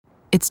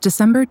It's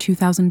December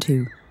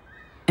 2002,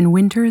 and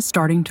winter is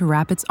starting to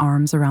wrap its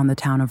arms around the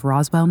town of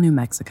Roswell, New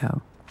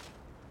Mexico.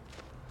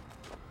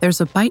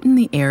 There's a bite in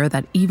the air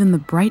that even the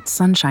bright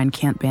sunshine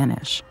can't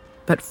banish,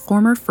 but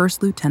former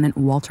First Lieutenant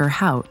Walter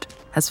Haut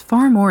has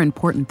far more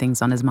important things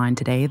on his mind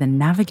today than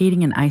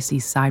navigating an icy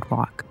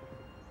sidewalk.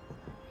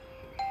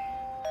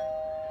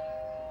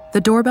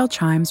 The doorbell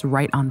chimes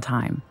right on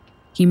time.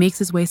 He makes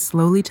his way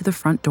slowly to the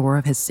front door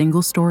of his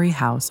single-story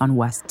house on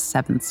West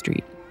 7th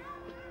Street.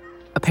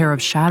 A pair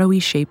of shadowy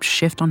shapes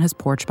shift on his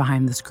porch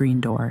behind the screen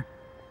door.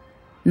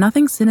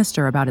 Nothing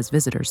sinister about his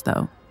visitors,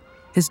 though.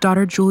 His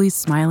daughter Julie's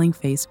smiling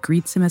face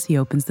greets him as he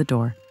opens the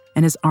door,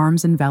 and his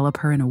arms envelop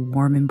her in a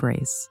warm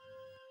embrace.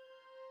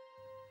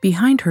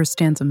 Behind her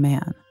stands a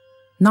man.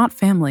 Not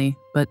family,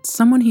 but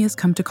someone he has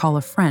come to call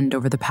a friend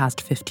over the past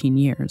 15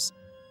 years.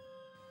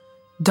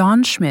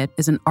 Don Schmidt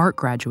is an art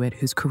graduate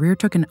whose career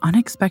took an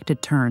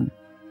unexpected turn.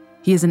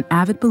 He is an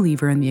avid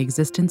believer in the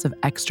existence of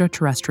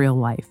extraterrestrial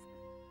life.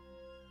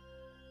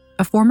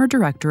 A former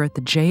director at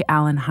the J.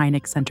 Allen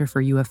Hynek Center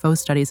for UFO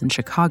Studies in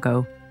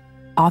Chicago,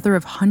 author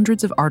of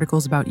hundreds of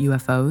articles about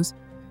UFOs,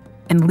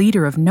 and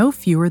leader of no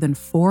fewer than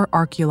 4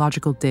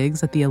 archaeological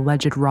digs at the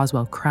alleged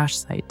Roswell crash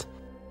site.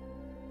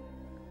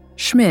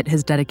 Schmidt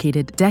has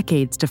dedicated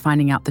decades to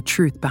finding out the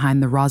truth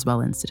behind the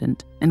Roswell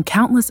incident, and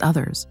countless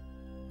others.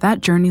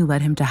 That journey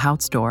led him to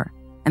Haut's door,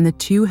 and the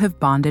two have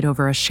bonded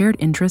over a shared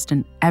interest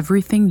in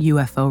everything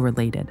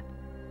UFO-related.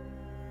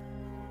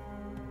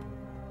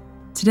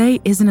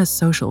 Today isn't a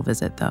social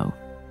visit, though.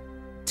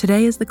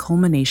 Today is the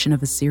culmination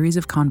of a series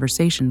of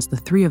conversations the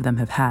three of them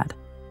have had.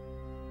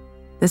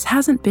 This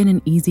hasn't been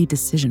an easy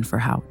decision for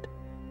Haut.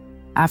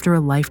 After a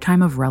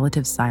lifetime of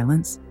relative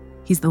silence,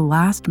 he's the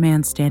last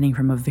man standing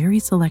from a very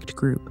select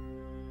group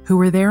who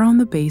were there on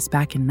the base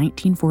back in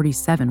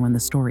 1947 when the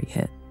story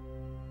hit.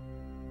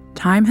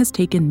 Time has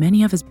taken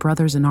many of his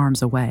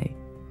brothers-in-arms away,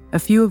 a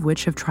few of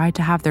which have tried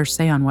to have their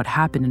say on what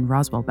happened in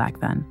Roswell back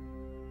then.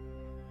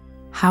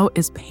 Haut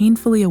is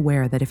painfully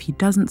aware that if he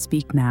doesn't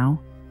speak now,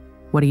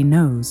 what he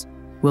knows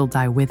will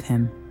die with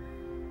him.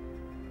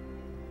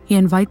 He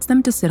invites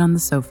them to sit on the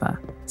sofa,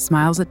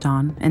 smiles at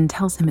Don, and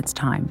tells him it's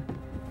time.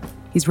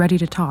 He's ready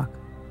to talk,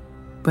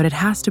 but it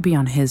has to be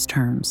on his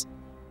terms.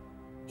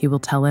 He will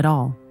tell it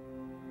all,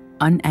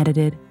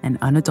 unedited and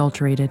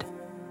unadulterated,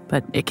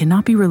 but it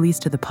cannot be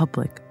released to the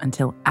public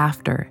until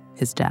after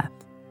his death.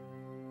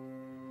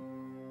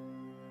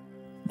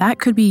 That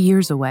could be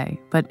years away,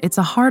 but it's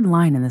a hard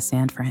line in the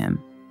sand for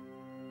him.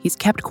 He's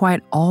kept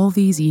quiet all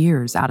these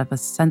years out of a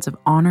sense of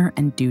honor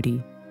and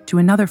duty to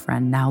another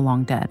friend now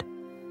long dead.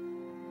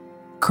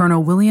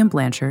 Colonel William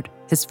Blanchard,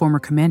 his former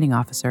commanding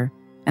officer,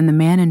 and the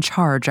man in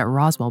charge at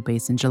Roswell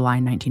Base in July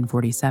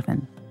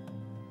 1947.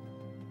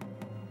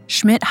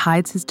 Schmidt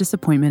hides his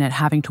disappointment at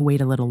having to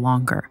wait a little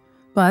longer,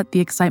 but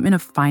the excitement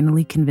of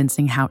finally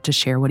convincing Haut to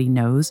share what he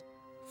knows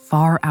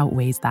far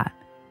outweighs that.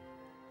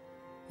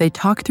 They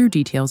talk through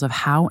details of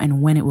how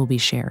and when it will be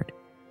shared,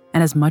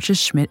 and as much as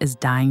Schmidt is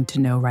dying to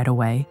know right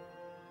away,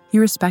 he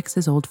respects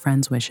his old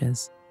friend's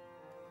wishes.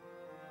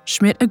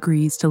 Schmidt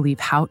agrees to leave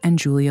Haut and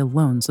Julie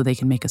alone so they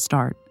can make a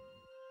start.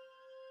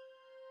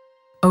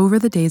 Over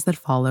the days that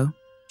follow,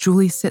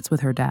 Julie sits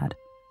with her dad,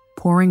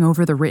 poring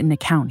over the written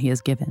account he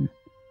has given.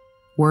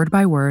 Word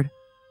by word,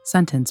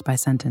 sentence by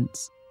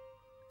sentence.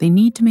 They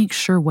need to make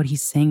sure what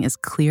he's saying is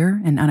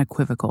clear and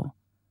unequivocal.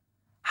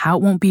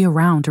 Haut won't be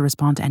around to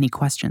respond to any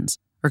questions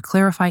or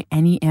clarify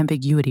any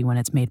ambiguity when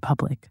it's made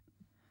public.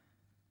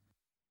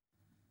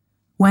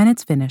 When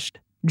it's finished,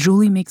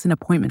 Julie makes an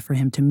appointment for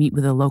him to meet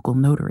with a local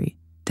notary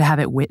to have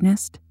it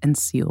witnessed and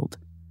sealed.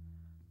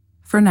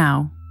 For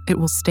now, it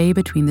will stay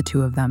between the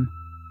two of them.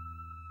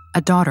 A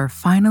daughter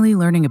finally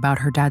learning about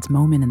her dad's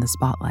moment in the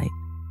spotlight.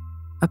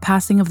 A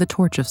passing of the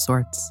torch of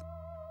sorts.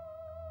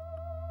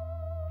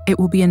 It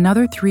will be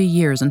another 3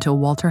 years until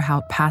Walter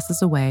Haut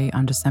passes away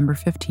on December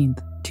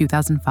 15th,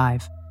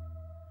 2005.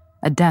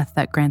 A death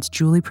that grants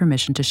Julie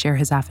permission to share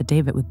his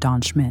affidavit with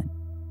Don Schmidt.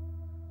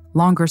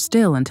 Longer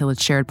still until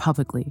it's shared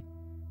publicly.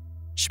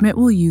 Schmidt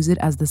will use it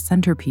as the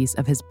centerpiece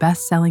of his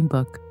best-selling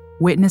book,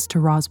 Witness to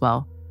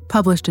Roswell,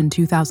 published in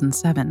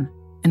 2007,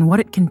 and what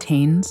it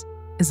contains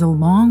is a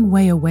long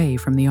way away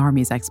from the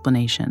Army's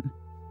explanation.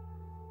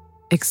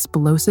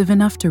 Explosive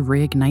enough to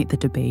reignite the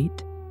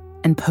debate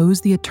and pose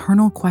the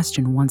eternal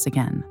question once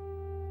again.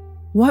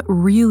 What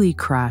really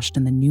crashed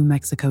in the New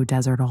Mexico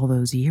desert all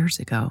those years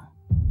ago?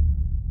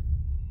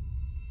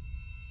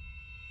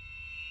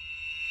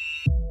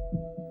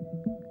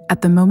 At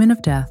the moment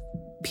of death,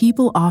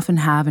 people often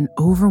have an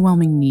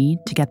overwhelming need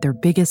to get their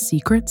biggest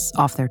secrets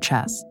off their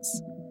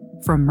chests.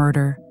 From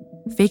murder,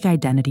 fake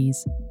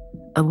identities,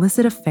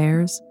 illicit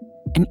affairs,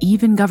 and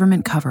even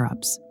government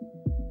cover-ups.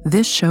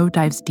 This show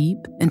dives deep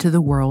into the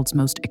world's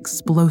most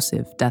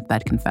explosive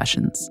deathbed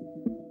confessions.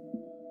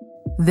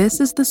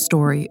 This is the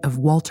story of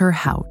Walter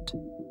Haut,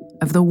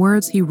 of the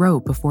words he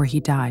wrote before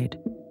he died,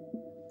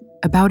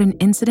 about an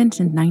incident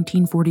in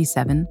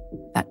 1947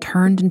 that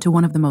turned into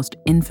one of the most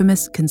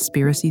infamous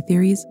conspiracy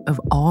theories of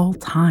all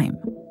time.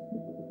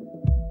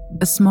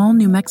 A small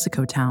New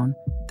Mexico town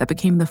that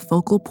became the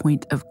focal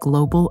point of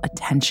global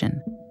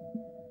attention.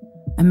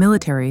 A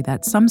military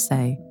that, some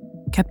say,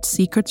 kept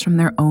secrets from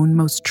their own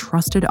most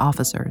trusted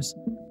officers,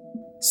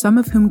 some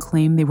of whom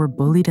claim they were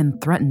bullied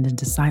and threatened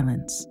into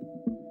silence.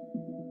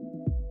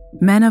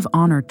 Men of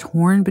honor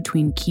torn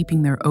between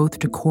keeping their oath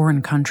to corps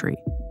and country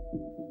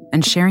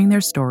and sharing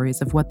their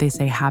stories of what they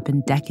say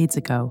happened decades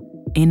ago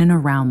in and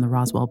around the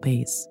Roswell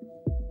base.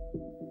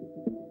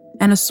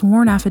 And a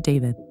sworn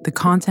affidavit, the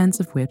contents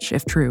of which,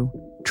 if true,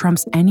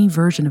 trumps any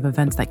version of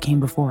events that came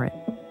before it,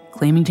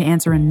 claiming to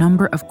answer a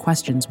number of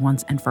questions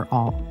once and for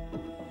all.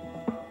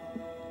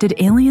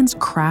 Did aliens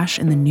crash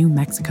in the New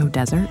Mexico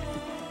desert?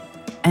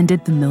 And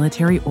did the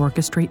military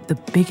orchestrate the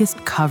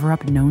biggest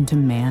cover-up known to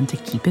man to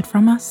keep it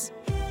from us?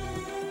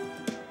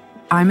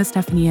 I'm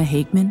Estefania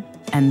Hageman,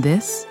 and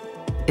this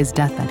is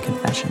Deathbed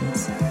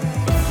Confessions.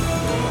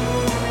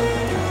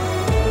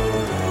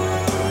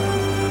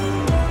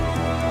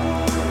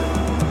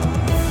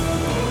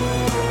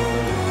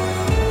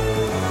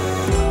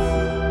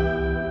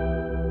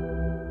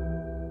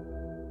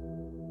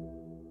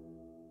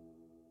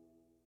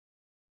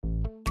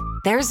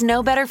 There's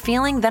no better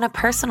feeling than a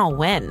personal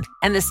win,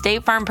 and the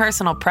State Farm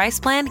Personal Price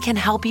Plan can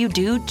help you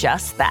do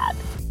just that.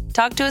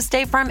 Talk to a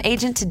State Farm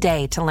agent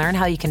today to learn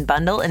how you can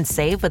bundle and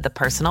save with the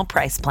Personal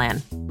Price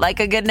Plan.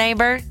 Like a good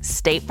neighbor,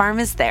 State Farm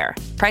is there.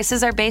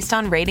 Prices are based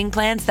on rating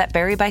plans that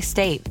vary by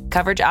state.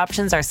 Coverage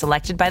options are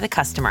selected by the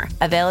customer.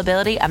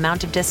 Availability,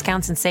 amount of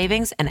discounts and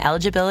savings, and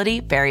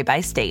eligibility vary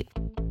by state.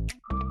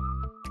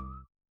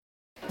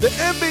 The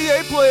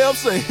NBA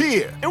playoffs are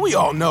here, and we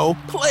all know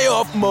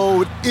playoff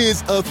mode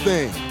is a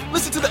thing.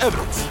 Listen to the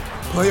evidence.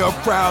 Playoff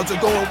crowds are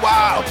going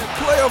wild.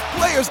 Playoff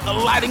players are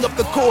lighting up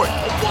the court.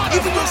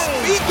 Even your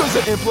speakers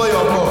are in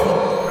playoff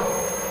mode.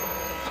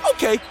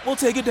 Okay, we'll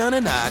take it down a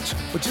notch,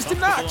 but just a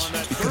notch,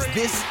 because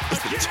this is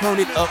the Turn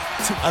It Up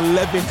to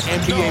 11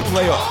 NBA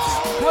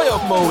playoffs.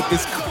 Playoff mode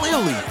is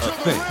clearly a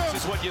thing.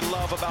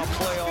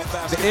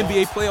 The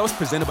NBA playoffs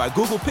presented by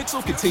Google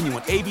Pixel continue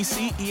on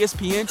ABC,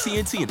 ESPN,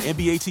 TNT, and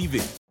NBA TV.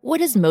 What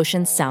does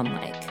motion sound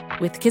like?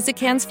 With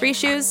Kizikans free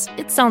shoes,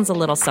 it sounds a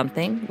little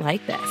something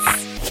like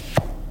this.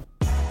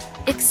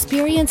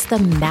 Experience the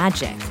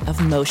magic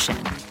of motion.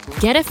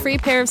 Get a free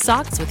pair of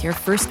socks with your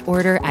first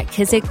order at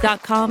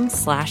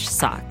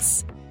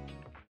kizik.com/socks.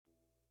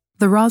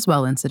 The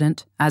Roswell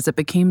incident, as it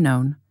became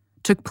known,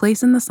 took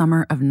place in the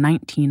summer of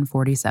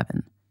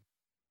 1947.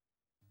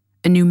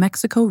 A New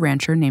Mexico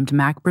rancher named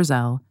Mac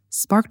Brazel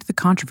sparked the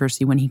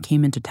controversy when he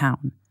came into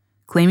town,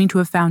 claiming to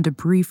have found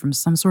debris from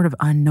some sort of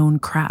unknown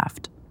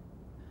craft.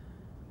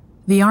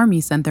 The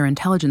Army sent their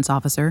intelligence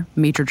officer,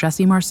 Major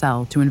Jesse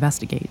Marcel, to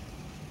investigate.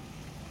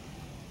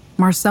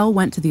 Marcel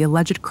went to the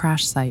alleged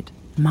crash site,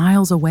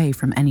 miles away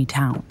from any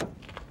town.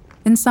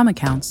 In some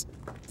accounts,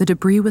 the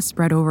debris was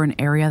spread over an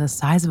area the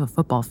size of a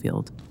football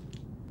field.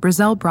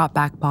 Brazel brought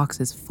back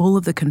boxes full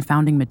of the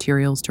confounding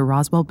materials to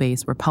Roswell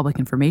Base, where Public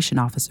Information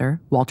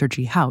Officer Walter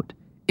G. Haut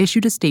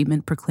issued a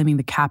statement proclaiming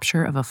the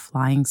capture of a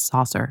flying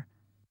saucer.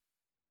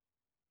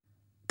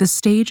 The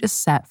stage is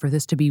set for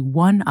this to be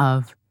one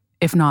of,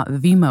 if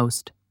not the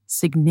most,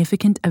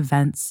 significant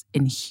events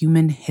in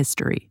human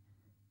history.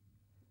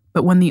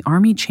 But when the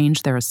Army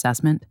changed their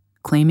assessment,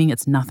 claiming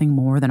it's nothing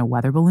more than a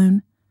weather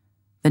balloon,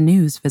 the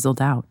news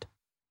fizzled out.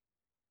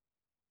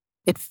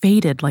 It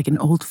faded like an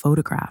old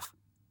photograph,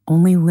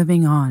 only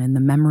living on in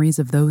the memories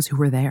of those who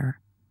were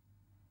there.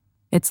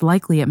 It's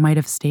likely it might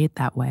have stayed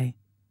that way,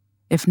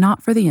 if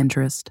not for the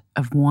interest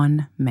of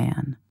one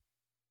man.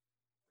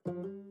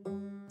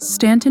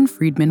 Stanton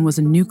Friedman was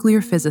a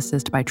nuclear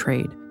physicist by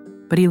trade,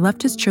 but he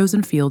left his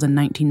chosen field in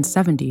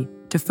 1970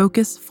 to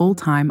focus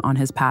full-time on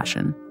his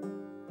passion: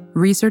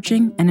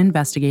 researching and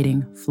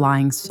investigating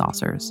flying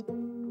saucers.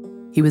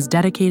 He was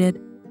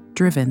dedicated,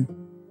 driven,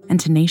 and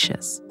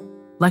tenacious,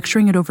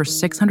 lecturing at over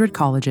 600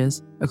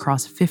 colleges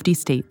across 50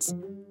 states,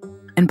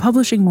 and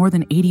publishing more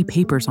than 80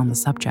 papers on the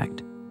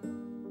subject.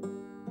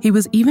 He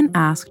was even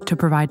asked to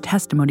provide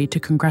testimony to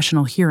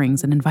congressional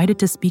hearings and invited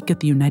to speak at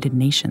the United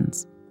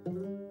Nations.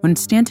 When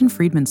Stanton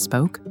Friedman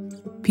spoke,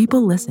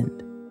 people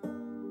listened.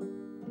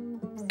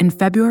 In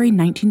February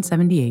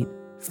 1978,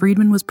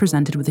 Friedman was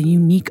presented with a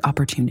unique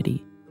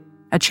opportunity: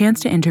 a chance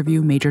to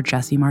interview Major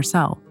Jesse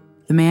Marcel,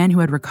 the man who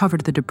had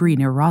recovered the debris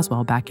near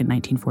Roswell back in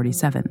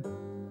 1947.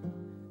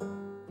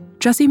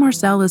 Jesse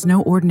Marcel is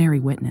no ordinary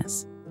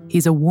witness.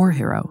 He's a war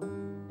hero,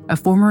 a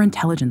former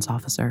intelligence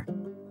officer,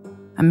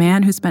 a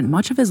man who spent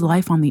much of his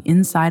life on the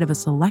inside of a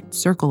select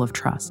circle of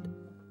trust,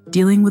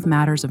 dealing with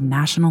matters of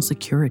national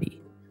security.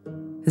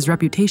 His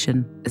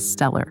reputation is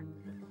stellar.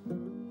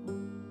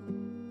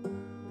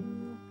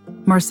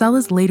 Marcel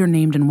is later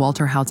named in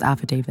Walter Haut's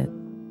affidavit.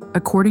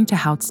 According to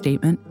Haut's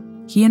statement,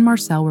 he and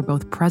Marcel were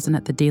both present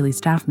at the daily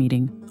staff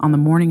meeting on the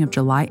morning of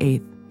July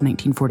 8,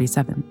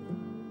 1947.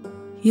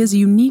 He is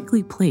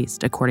uniquely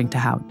placed, according to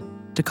Haut,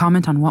 to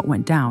comment on what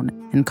went down,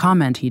 and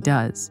comment he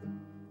does.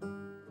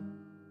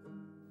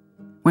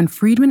 When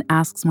Friedman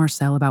asks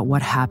Marcel about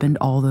what happened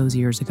all those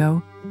years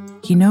ago,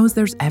 he knows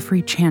there's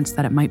every chance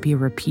that it might be a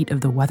repeat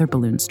of the weather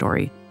balloon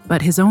story,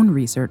 But his own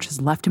research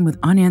has left him with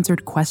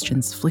unanswered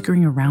questions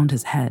flickering around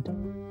his head.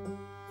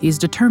 He's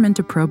determined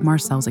to probe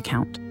Marcel's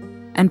account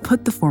and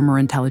put the former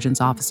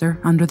intelligence officer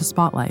under the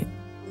spotlight.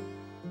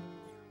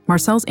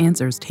 Marcel's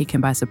answers take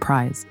him by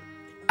surprise.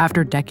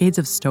 After decades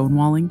of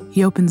stonewalling,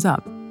 he opens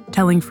up,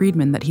 telling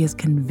Friedman that he is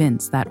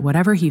convinced that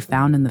whatever he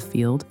found in the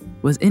field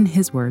was, in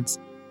his words,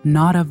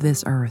 not of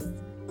this earth.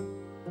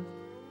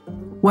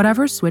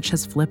 Whatever switch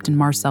has flipped in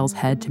Marcel's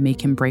head to make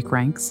him break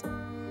ranks,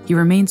 he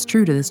remains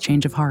true to this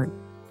change of heart.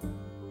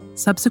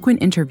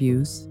 Subsequent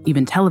interviews,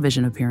 even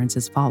television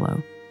appearances,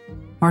 follow.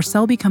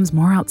 Marcel becomes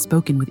more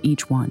outspoken with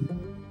each one.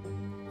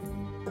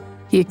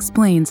 He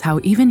explains how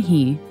even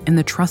he, in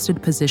the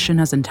trusted position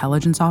as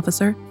intelligence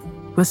officer,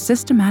 was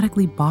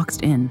systematically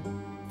boxed in,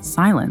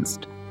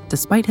 silenced,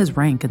 despite his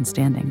rank and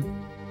standing.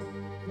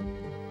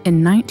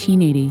 In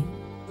 1980,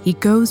 he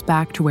goes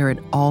back to where it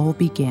all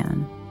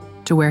began,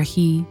 to where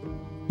he,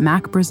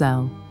 Mac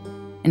Brazel,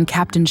 and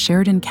Captain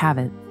Sheridan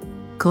Cavett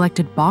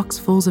collected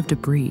boxfuls of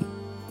debris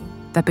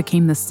that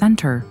became the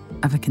center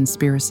of a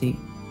conspiracy.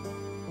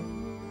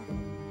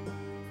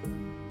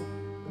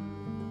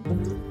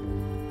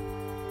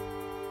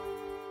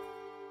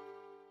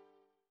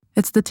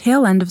 It's the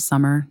tail end of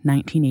summer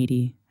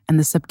 1980, and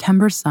the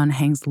September sun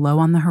hangs low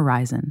on the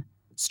horizon,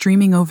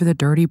 streaming over the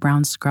dirty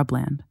brown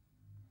scrubland.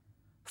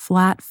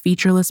 Flat,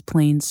 featureless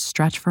plains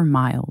stretch for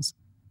miles,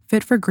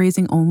 fit for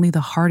grazing only the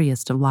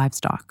hardiest of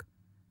livestock.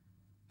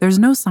 There's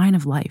no sign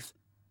of life,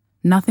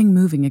 nothing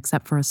moving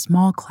except for a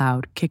small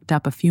cloud kicked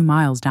up a few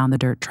miles down the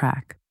dirt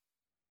track.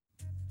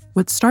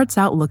 What starts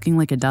out looking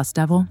like a dust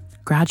devil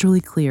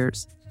gradually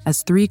clears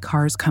as 3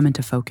 cars come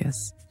into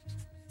focus.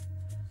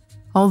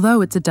 Although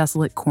it's a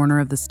desolate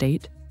corner of the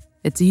state,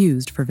 it's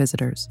used for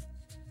visitors.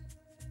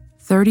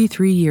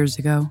 33 years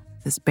ago,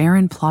 this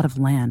barren plot of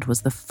land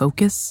was the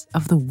focus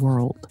of the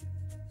world.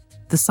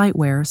 The site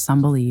where,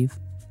 some believe,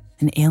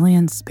 an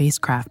alien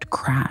spacecraft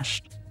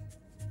crashed.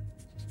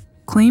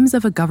 Claims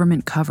of a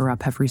government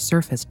cover-up have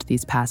resurfaced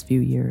these past few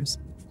years,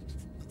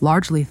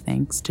 largely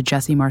thanks to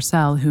Jesse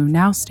Marcel, who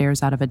now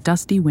stares out of a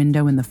dusty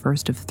window in the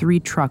first of 3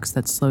 trucks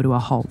that slow to a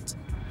halt.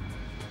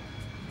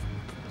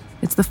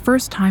 It's the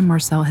first time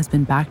Marcel has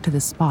been back to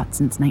this spot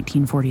since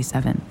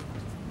 1947.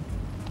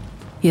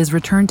 He has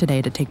returned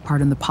today to take part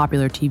in the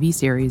popular TV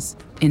series,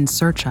 In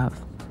Search Of.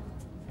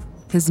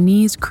 His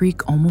knees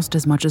creak almost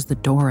as much as the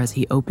door as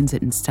he opens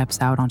it and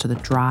steps out onto the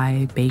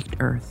dry, baked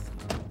earth.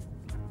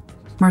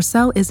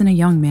 Marcel isn't a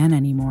young man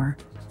anymore.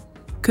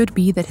 Could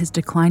be that his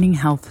declining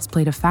health has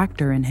played a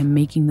factor in him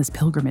making this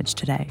pilgrimage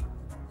today.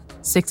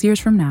 6 years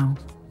from now,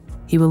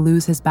 he will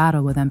lose his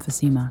battle with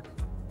emphysema.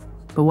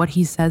 But what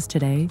he says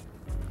today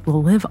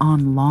will live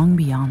on long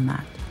beyond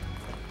that.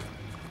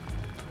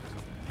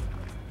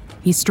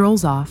 He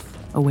strolls off,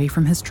 away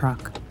from his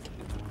truck,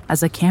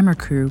 as a camera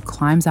crew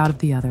climbs out of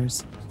the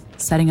others,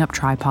 setting up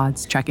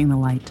tripods, checking the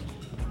light.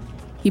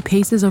 He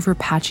paces over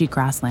patchy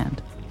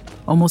grassland,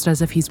 almost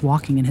as if he's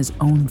walking in his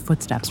own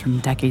footsteps from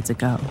decades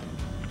ago.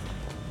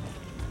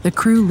 The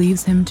crew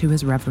leaves him to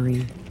his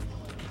reverie,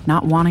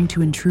 not wanting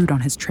to intrude on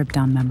his trip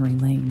down memory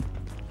lane.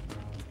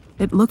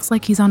 It looks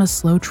like he's on a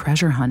slow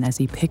treasure hunt as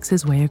he picks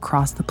his way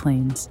across the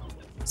plains,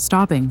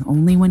 stopping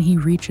only when he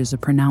reaches a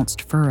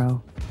pronounced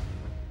furrow.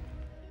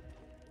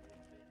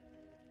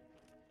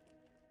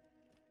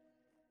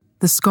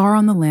 The scar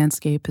on the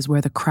landscape is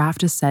where the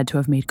craft is said to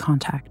have made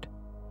contact,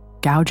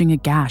 gouging a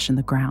gash in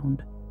the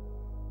ground.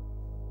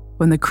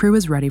 When the crew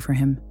is ready for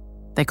him,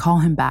 they call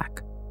him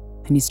back,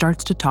 and he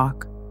starts to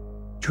talk,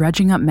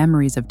 dredging up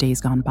memories of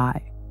days gone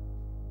by.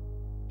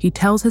 He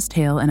tells his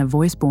tale in a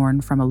voice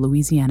born from a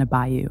Louisiana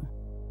bayou.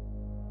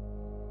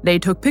 "They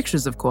took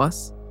pictures, of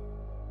course,"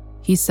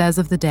 he says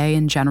of the day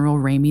in General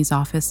Ramey's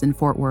office in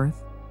Fort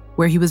Worth,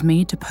 where he was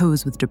made to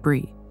pose with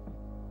debris.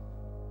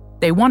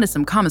 "They wanted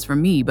some comments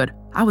from me, but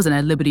I wasn't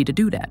at liberty to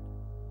do that."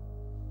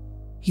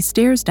 He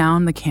stares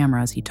down the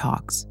camera as he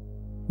talks,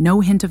 no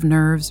hint of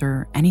nerves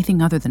or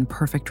anything other than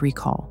perfect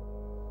recall.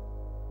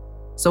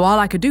 "So all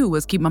I could do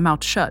was keep my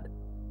mouth shut.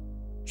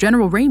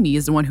 General Ramey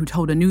is the one who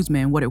told a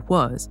newsman what it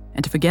was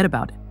and to forget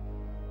about it."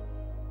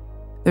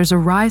 There's a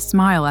wry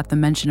smile at the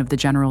mention of the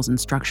general's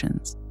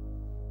instructions.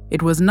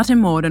 "It was nothing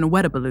more than a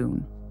weather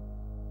balloon,"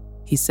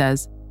 he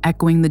says,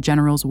 echoing the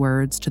general's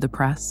words to the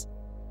press.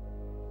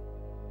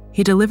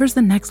 He delivers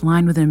the next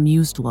line with an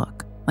amused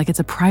look, like it's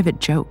a private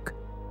joke.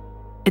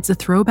 It's a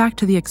throwback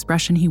to the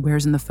expression he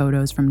wears in the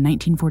photos from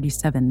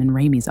 1947 in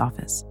Ramey's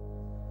office.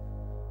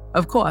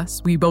 "Of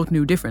course, we both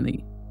knew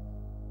differently,"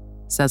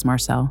 says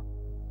Marcel.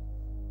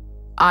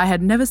 "I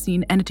had never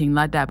seen anything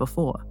like that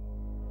before.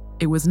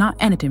 It was not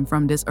anything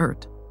from this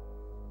earth."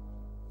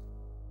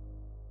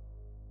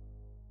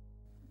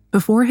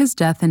 Before his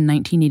death in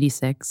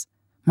 1986,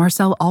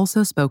 Marcel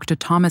also spoke to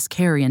Thomas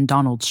Carey and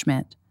Donald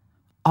Schmidt,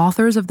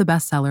 authors of the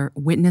bestseller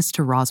Witness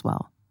to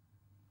Roswell.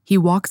 He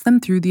walks them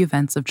through the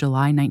events of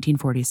July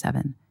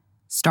 1947,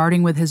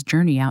 starting with his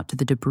journey out to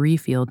the debris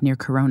field near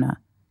Corona,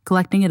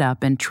 collecting it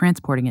up and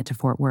transporting it to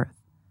Fort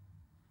Worth.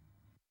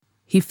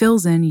 He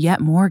fills in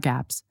yet more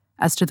gaps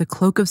as to the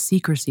cloak of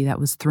secrecy that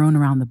was thrown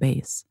around the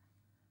base,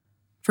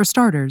 For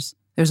starters,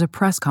 there's a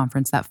press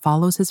conference that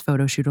follows his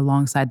photo shoot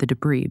alongside the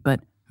debris,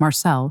 but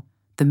Marcel,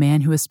 the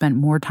man who has spent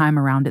more time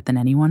around it than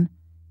anyone,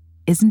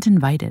 isn't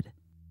invited.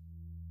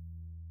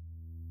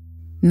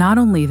 Not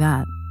only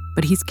that,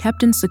 but he's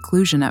kept in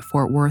seclusion at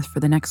Fort Worth for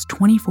the next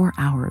 24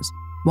 hours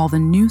while the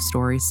news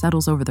story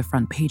settles over the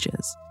front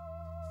pages.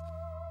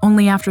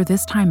 Only after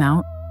this time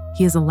out,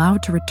 he is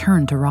allowed to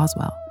return to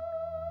Roswell.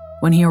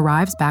 When he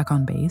arrives back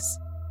on base,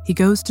 he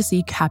goes to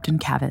see Captain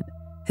Cavett,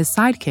 his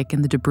sidekick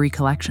in the debris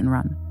collection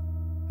run.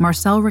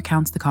 Marcel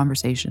recounts the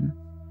conversation.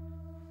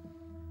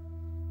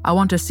 "I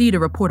want to see the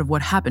report of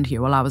what happened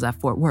here while I was at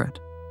Fort Worth,"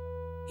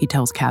 he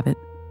tells Cavett.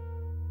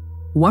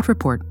 "What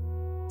report?"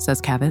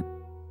 says Cavett.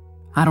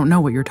 "I don't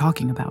know what you're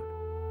talking about."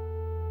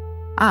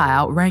 "I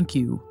outrank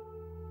you,"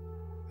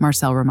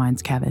 Marcel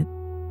reminds Cavett.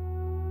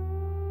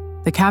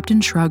 The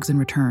captain shrugs in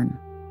return.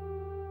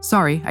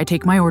 "Sorry, I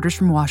take my orders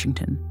from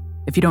Washington.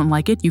 If you don't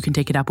like it, you can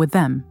take it up with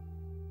them."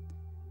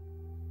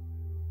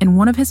 In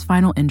one of his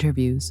final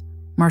interviews,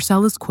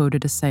 Marcel is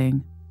quoted as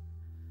saying,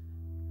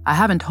 "I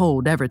haven't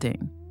told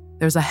everything.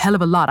 There's a hell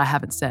of a lot I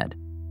haven't said.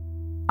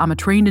 I'm a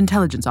trained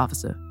intelligence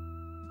officer.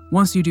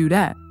 Once you do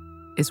that,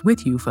 it's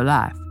with you for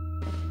life."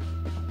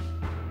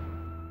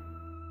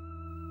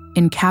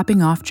 In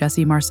capping off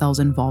Jesse Marcel's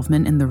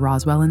involvement in the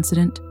Roswell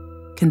incident,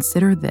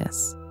 consider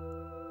this.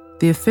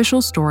 The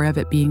official story of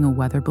it being a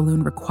weather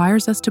balloon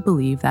requires us to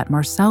believe that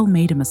Marcel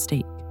made a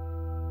mistake,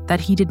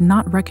 that he did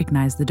not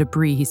recognize the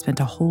debris he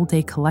spent a whole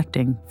day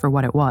collecting for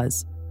what it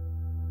was,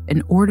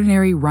 an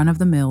ordinary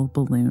run-of-the-mill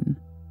balloon.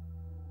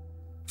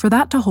 For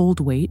that to hold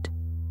weight,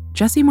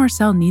 Jesse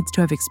Marcel needs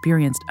to have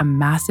experienced a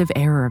massive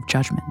error of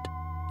judgment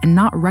and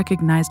not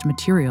recognized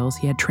materials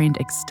he had trained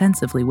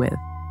extensively with,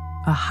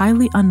 a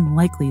highly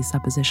unlikely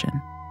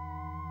supposition.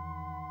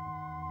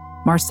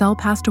 Marcel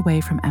passed away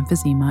from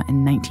emphysema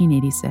in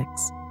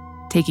 1986,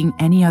 taking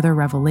any other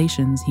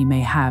revelations he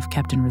may have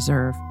kept in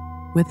reserve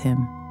with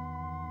him.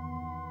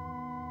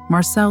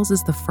 Marcel's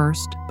is the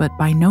first, but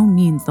by no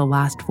means the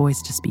last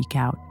voice to speak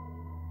out.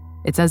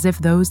 It's as if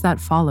those that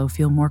follow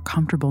feel more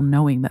comfortable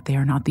knowing that they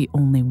are not the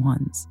only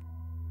ones.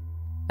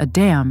 A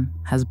dam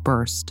has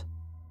burst.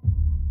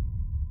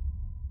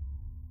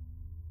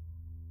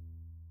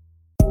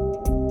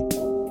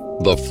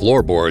 The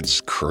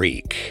floorboards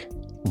creak.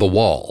 The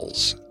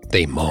walls,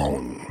 they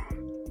moan.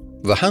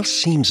 The house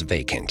seems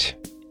vacant,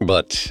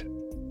 but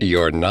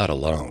you're not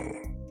alone.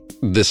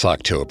 This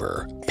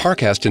October,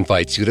 Parcast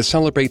invites you to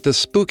celebrate the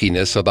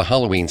spookiness of the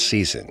Halloween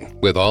season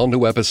with all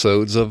new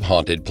episodes of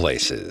Haunted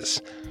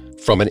Places.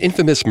 From an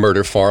infamous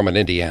murder farm in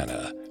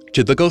Indiana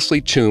to the ghostly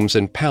tombs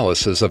and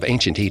palaces of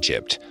ancient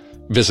Egypt,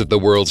 visit the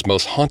world's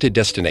most haunted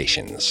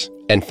destinations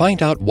and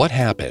find out what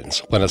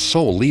happens when a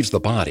soul leaves the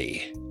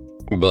body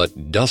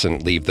but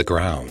doesn't leave the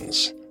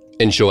grounds.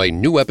 Enjoy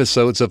new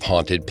episodes of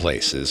Haunted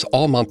Places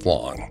all month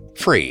long,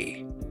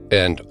 free,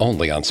 and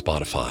only on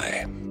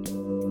Spotify.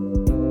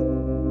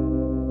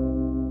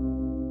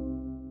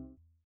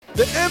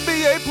 The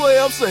NBA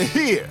playoffs are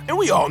here, and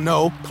we all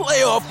know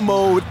playoff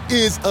mode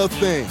is a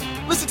thing.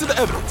 Listen to the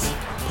evidence.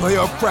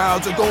 Playoff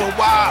crowds are going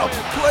wild.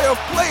 Playoff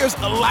players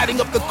are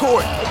lighting up the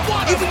court.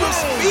 Even your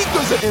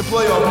speakers are in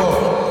playoff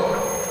mode.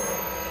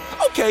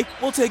 Okay,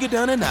 we'll take it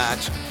down a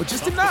notch, but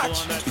just a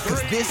notch,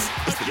 because this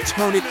is the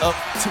Turn It Up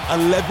to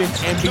 11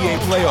 NBA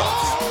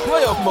playoffs.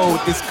 Playoff mode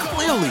is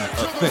clearly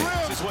a thing.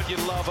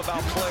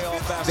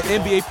 The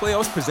NBA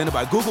playoffs presented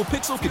by Google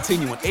Pixel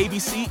continue on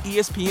ABC,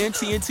 ESPN,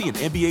 TNT, and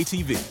NBA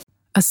TV.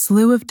 A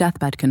slew of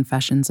deathbed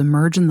confessions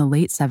emerge in the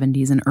late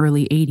 70s and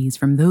early 80s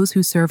from those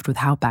who served with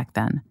Haut back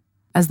then,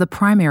 as the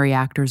primary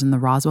actors in the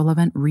Roswell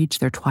event reach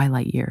their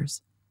twilight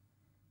years.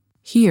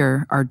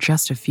 Here are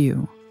just a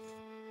few.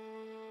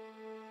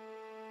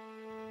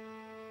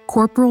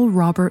 Corporal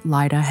Robert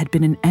Lyda had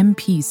been an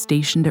MP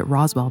stationed at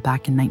Roswell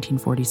back in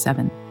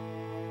 1947.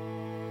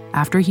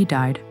 After he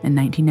died in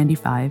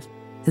 1995,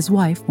 his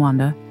wife,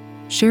 Wanda,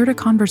 shared a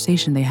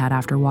conversation they had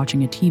after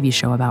watching a TV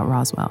show about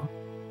Roswell.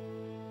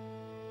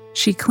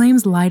 She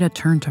claims Lyda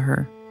turned to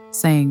her,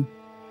 saying,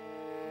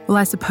 "Well,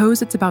 I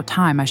suppose it's about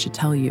time I should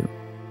tell you.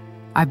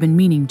 I've been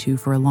meaning to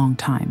for a long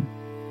time."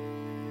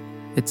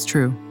 It's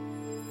true.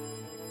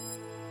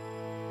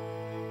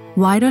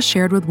 Lyda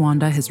shared with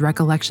Wanda his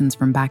recollections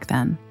from back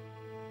then,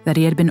 that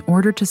he had been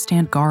ordered to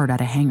stand guard at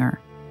a hangar.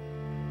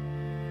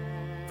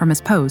 From his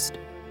post,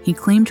 he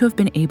claimed to have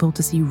been able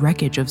to see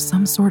wreckage of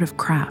some sort of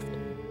craft.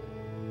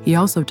 He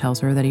also tells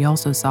her that he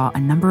also saw a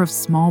number of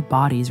small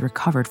bodies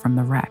recovered from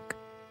the wreck.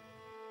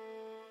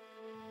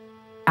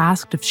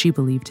 Asked if she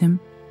believed him,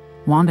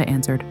 Wanda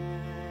answered,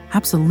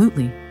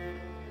 "Absolutely.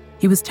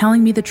 He was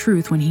telling me the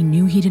truth when he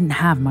knew he didn't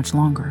have much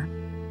longer."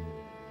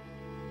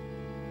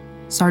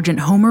 Sergeant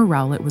Homer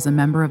Rowlett was a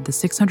member of the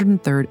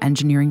 603rd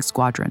Engineering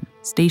Squadron,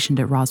 stationed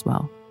at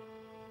Roswell.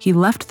 He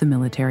left the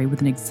military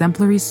with an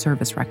exemplary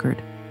service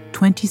record,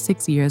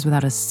 26 years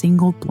without a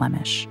single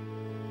blemish.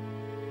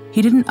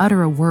 He didn't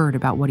utter a word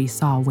about what he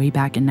saw way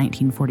back in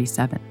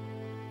 1947.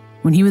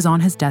 When he was on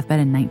his deathbed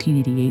in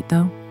 1988,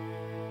 though,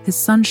 his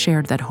son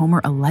shared that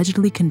Homer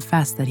allegedly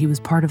confessed that he was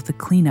part of the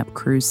cleanup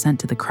crews sent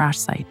to the crash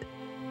site.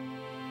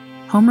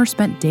 Homer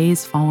spent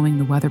days following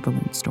the weather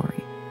balloon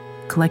story,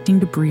 collecting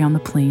debris on the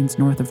plains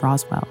north of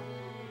Roswell.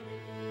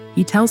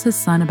 He tells his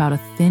son about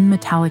a thin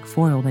metallic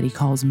foil that he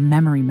calls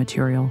memory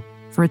material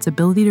for its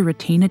ability to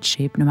retain its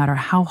shape no matter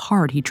how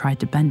hard he tried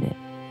to bend it.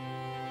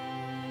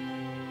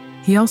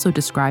 He also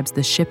describes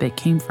the ship it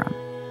came from,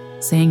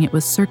 saying it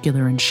was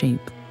circular in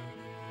shape.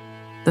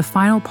 The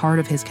final part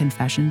of his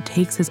confession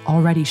takes his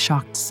already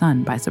shocked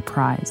son by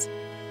surprise.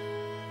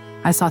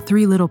 "I saw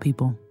 3 little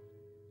people,"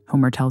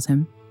 Homer tells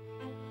him.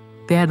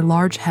 "They had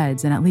large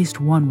heads and at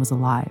least one was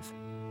alive."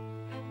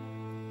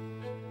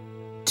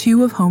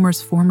 2 of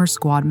Homer's former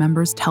squad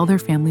members tell their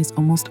families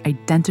almost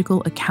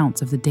identical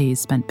accounts of the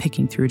days spent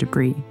picking through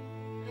debris.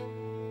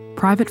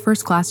 Private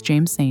First Class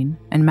James Sane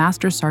and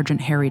Master Sergeant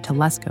Harry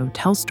Telesco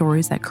tell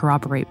stories that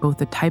corroborate both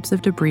the types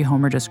of debris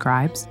Homer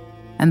describes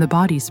and the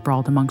bodies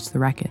sprawled amongst the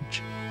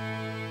wreckage.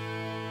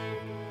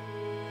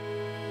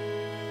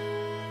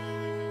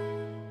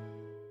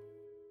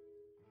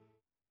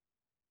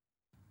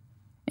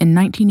 In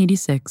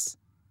 1986,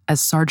 as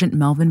Sergeant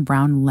Melvin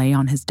Brown lay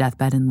on his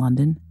deathbed in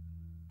London,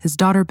 his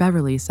daughter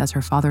Beverly says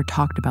her father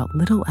talked about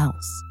little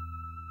else.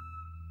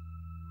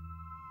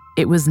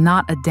 "It was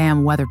not a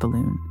damn weather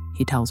balloon,"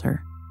 he tells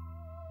her.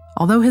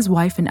 Although his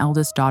wife and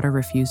eldest daughter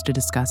refused to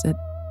discuss it,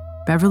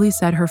 Beverly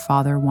said her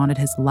father wanted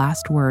his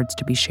last words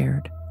to be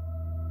shared.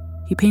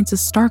 He paints a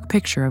stark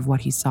picture of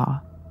what he saw.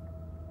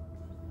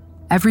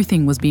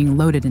 "Everything was being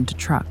loaded into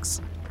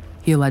trucks,"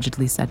 he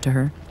allegedly said to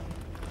her,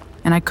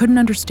 "and I couldn't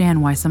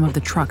understand why some of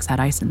the trucks had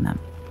ice in them.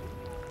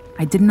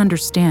 I didn't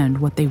understand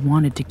what they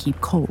wanted to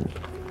keep cold.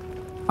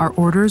 Our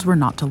orders were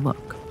not to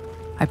look.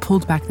 I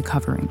pulled back the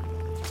covering.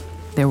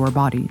 There were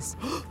bodies,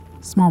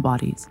 small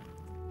bodies,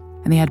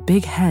 and they had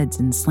big heads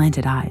and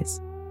slanted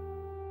eyes."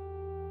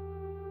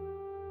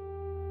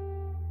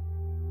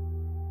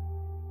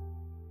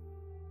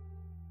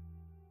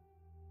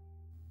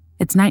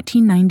 It's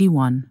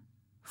 1991,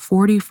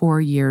 44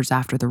 years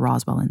after the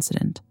Roswell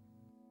incident.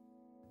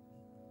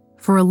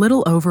 For a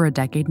little over a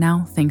decade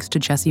now, thanks to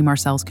Jesse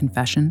Marcel's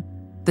confession,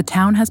 the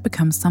town has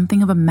become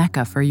something of a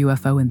mecca for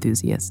UFO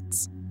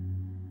enthusiasts.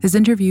 His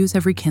interviews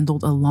have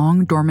rekindled a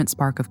long dormant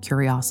spark of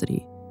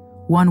curiosity,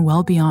 one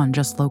well beyond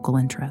just local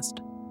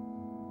interest.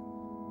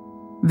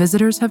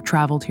 Visitors have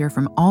traveled here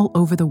from all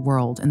over the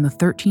world in the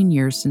 13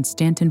 years since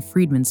Stanton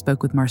Friedman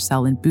spoke with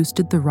Marcel and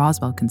boosted the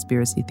Roswell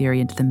conspiracy theory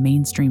into the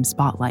mainstream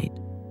spotlight,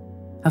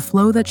 a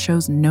flow that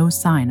shows no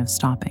sign of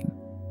stopping.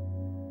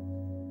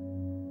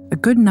 A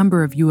good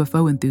number of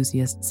UFO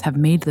enthusiasts have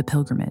made the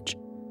pilgrimage,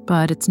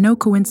 but it's no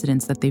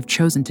coincidence that they've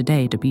chosen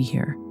today to be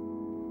here.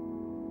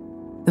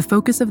 The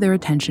focus of their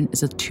attention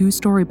is a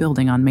 2-story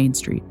building on Main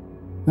Street,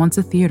 once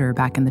a theater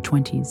back in the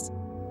 20s.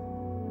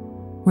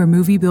 Where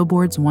movie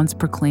billboards once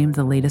proclaimed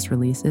the latest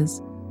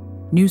releases,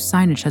 new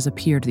signage has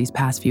appeared these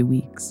past few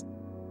weeks.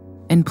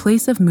 In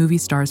place of movie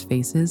stars'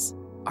 faces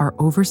are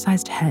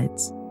oversized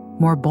heads,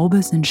 more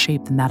bulbous in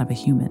shape than that of a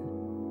human.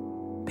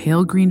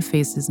 Pale green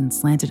faces and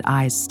slanted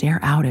eyes stare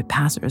out at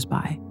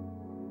passersby.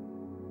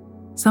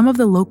 Some of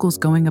the locals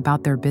going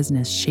about their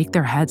business shake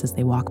their heads as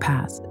they walk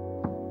past.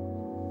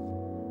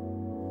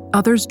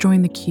 Others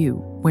join the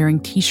queue, wearing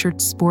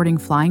t-shirts sporting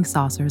flying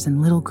saucers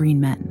and little green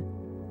men.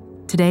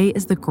 Today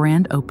is the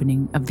grand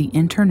opening of the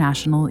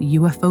International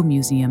UFO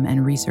Museum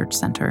and Research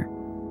Center.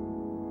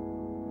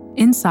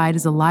 Inside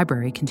is a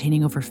library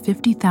containing over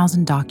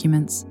 50,000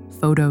 documents,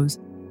 photos,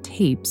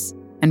 tapes,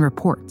 and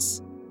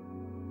reports.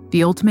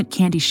 The ultimate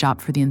candy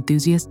shop for the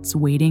enthusiasts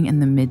waiting in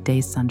the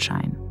midday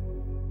sunshine.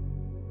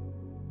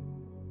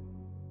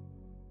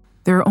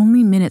 There are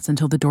only minutes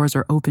until the doors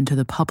are open to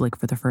the public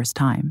for the first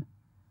time.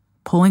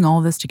 Pulling all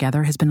this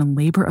together has been a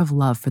labor of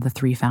love for the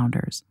 3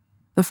 founders.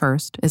 The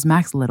first is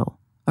Max Little,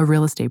 a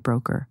real estate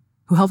broker,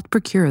 who helped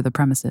procure the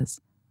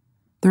premises.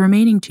 The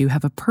remaining 2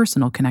 have a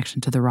personal connection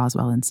to the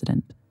Roswell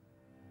incident.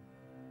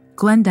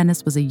 Glenn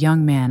Dennis was a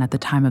young man at the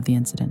time of the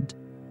incident.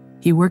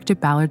 He worked at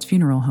Ballard's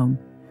funeral home,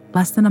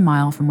 less than a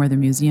mile from where the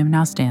museum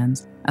now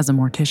stands, as a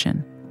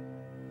mortician.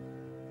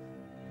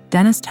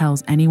 Dennis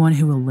tells anyone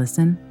who will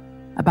listen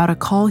about a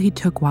call he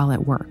took while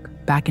at work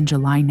back in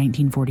July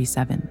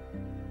 1947.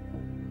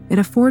 It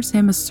affords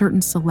him a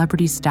certain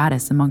celebrity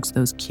status amongst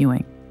those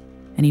queuing,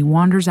 and he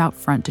wanders out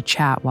front to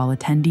chat while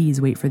attendees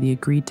wait for the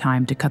agreed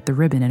time to cut the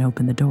ribbon and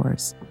open the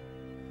doors.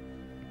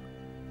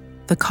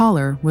 The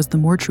caller was the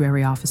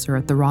mortuary officer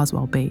at the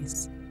Roswell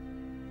base.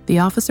 The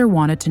officer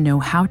wanted to know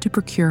how to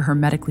procure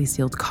hermetically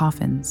sealed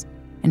coffins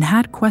and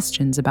had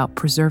questions about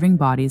preserving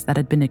bodies that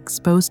had been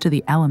exposed to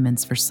the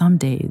elements for some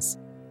days.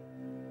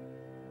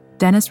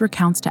 Dennis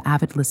recounts to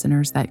avid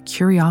listeners that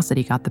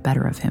curiosity got the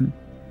better of him.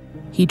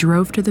 He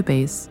drove to the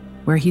base,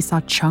 where he saw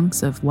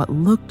chunks of what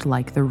looked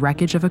like the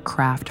wreckage of a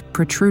craft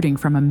protruding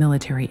from a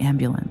military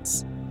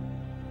ambulance.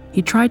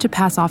 He tried to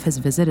pass off his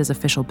visit as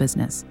official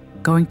business,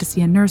 going to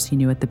see a nurse he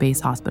knew at the base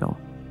hospital,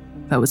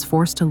 but was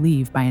forced to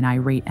leave by an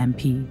irate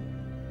MP.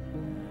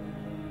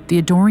 The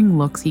adoring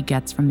looks he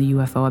gets from the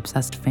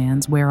UFO-obsessed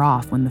fans wear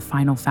off when the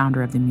final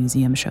founder of the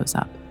museum shows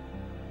up.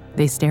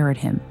 They stare at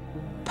him,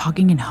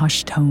 talking in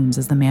hushed tones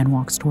as the man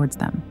walks towards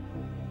them,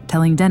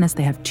 telling Dennis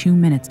they have 2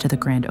 minutes to the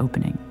grand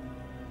opening.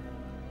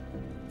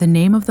 The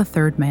name of the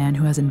third man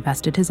who has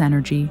invested his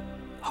energy,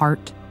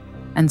 heart,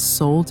 and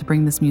soul to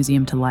bring this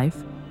museum to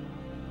life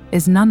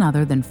is none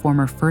other than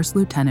former First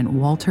Lieutenant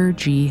Walter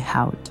G.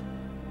 Haut.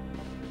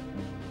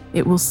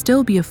 It will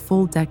still be a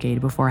full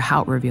decade before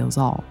Haut reveals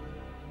all.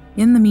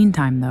 In the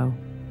meantime, though,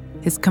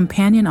 his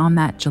companion on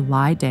that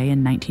July day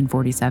in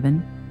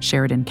 1947,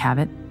 Sheridan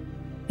Cavett,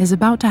 is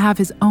about to have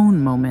his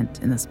own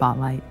moment in the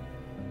spotlight.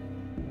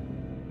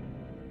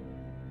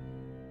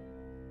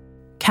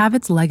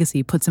 Cavett's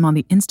legacy puts him on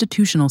the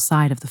institutional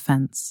side of the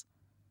fence.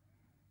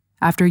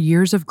 After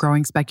years of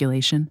growing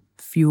speculation,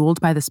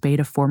 fueled by the spate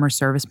of former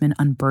servicemen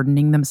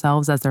unburdening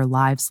themselves as their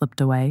lives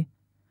slipped away,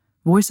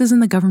 voices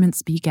in the government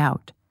speak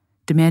out,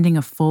 demanding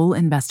a full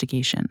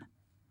investigation.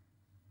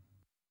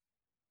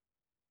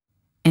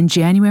 In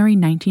January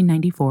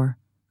 1994,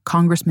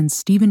 Congressman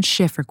Stephen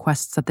Schiff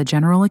requests that the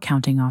General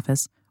Accounting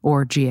Office,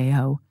 or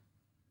GAO,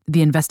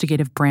 the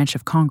investigative branch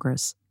of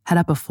Congress, head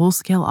up a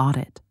full-scale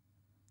audit.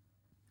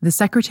 The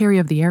Secretary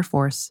of the Air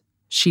Force,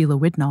 Sheila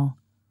Widnall,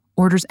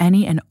 orders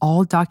any and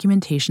all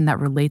documentation that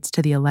relates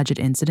to the alleged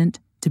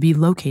incident to be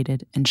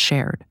located and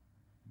shared.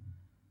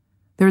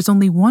 There is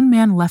only one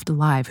man left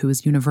alive who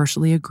is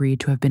universally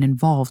agreed to have been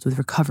involved with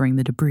recovering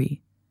the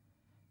debris: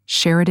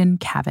 Sheridan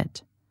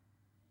Cavett.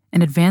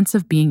 In advance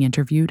of being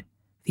interviewed,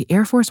 the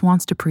Air Force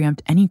wants to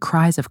preempt any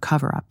cries of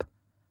cover-up,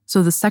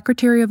 so the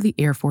Secretary of the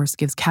Air Force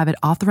gives Cavett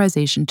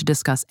authorization to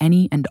discuss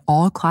any and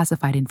all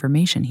classified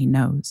information he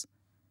knows.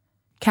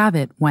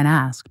 Cavett, when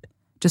asked,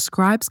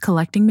 describes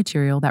collecting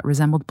material that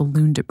resembled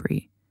balloon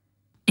debris.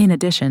 In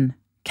addition,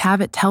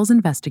 Cavett tells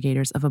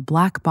investigators of a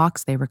black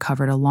box they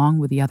recovered along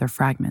with the other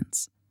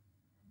fragments.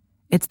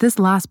 It's this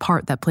last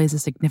part that plays a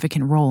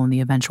significant role in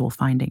the eventual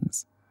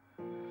findings.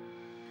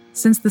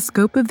 Since the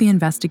scope of the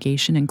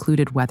investigation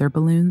included weather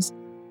balloons,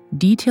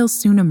 details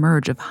soon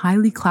emerge of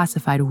highly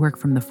classified work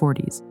from the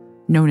 40s,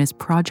 known as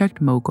Project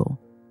Mogul.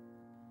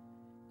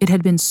 It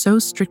had been so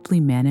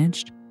strictly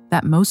managed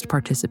that most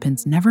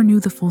participants never knew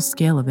the full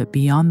scale of it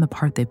beyond the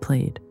part they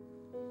played.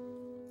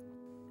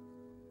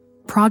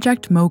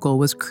 Project Mogul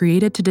was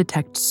created to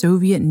detect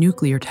Soviet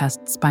nuclear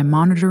tests by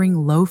monitoring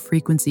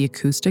low-frequency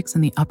acoustics in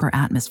the upper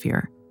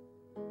atmosphere.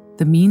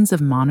 The means of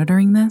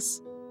monitoring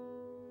this?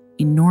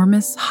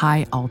 Enormous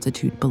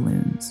high-altitude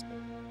balloons.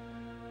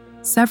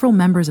 Several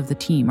members of the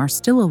team are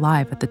still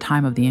alive at the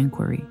time of the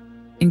inquiry,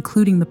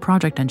 including the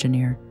project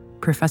engineer,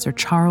 Professor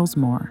Charles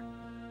Moore.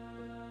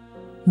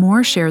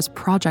 Moore shares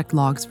project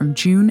logs from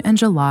June and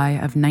July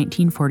of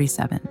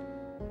 1947.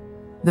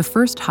 The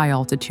first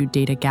high-altitude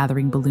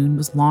data-gathering balloon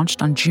was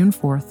launched on June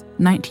 4,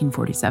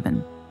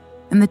 1947,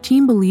 and the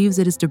team believes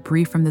it is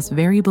debris from this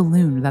very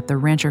balloon that the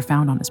rancher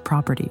found on his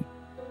property.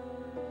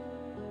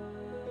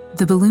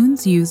 The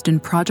balloons used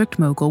in Project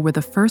Mogul were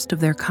the first of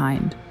their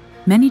kind,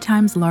 many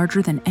times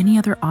larger than any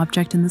other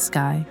object in the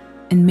sky,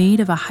 and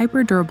made of a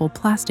hyper-durable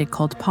plastic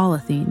called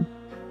polythene.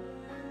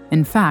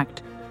 In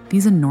fact,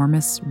 these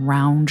enormous,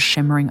 round,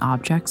 shimmering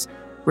objects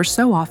were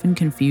so often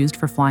confused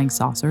for flying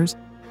saucers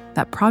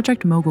that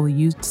Project Mogul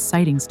used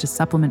sightings to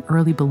supplement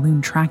early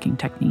balloon tracking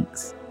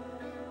techniques.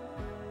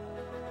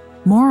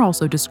 Moore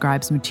also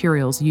describes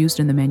materials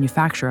used in the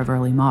manufacture of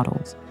early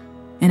models.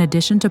 In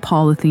addition to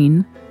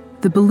polythene,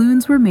 the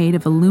balloons were made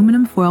of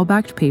aluminum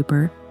foil-backed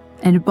paper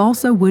and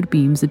balsa wood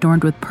beams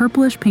adorned with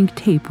purplish-pink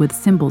tape with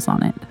symbols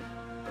on it.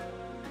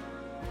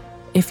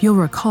 If you'll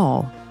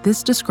recall,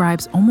 this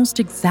describes almost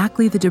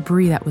exactly the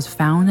debris that was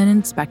found and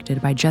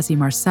inspected by Jesse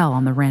Marcel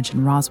on the ranch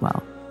in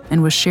Roswell,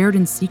 and was shared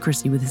in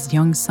secrecy with his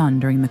young son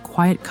during the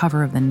quiet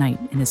cover of the night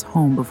in his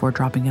home before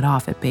dropping it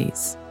off at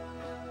base.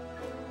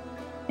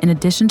 In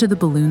addition to the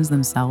balloons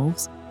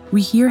themselves,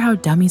 we hear how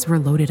dummies were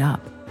loaded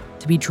up,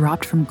 to be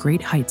dropped from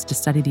great heights to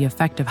study the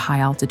effect of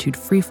high-altitude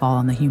freefall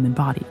on the human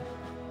body.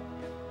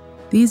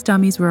 These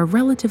dummies were a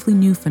relatively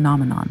new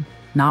phenomenon,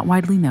 not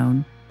widely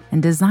known,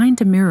 and designed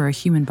to mirror a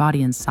human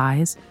body in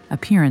size,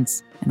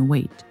 appearance, and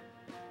weight.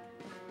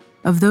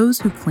 Of those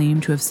who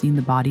claim to have seen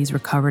the bodies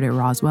recovered at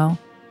Roswell,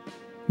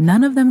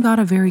 none of them got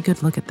a very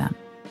good look at them.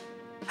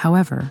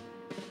 However,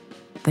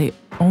 they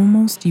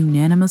almost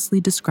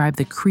unanimously described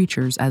the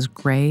creatures as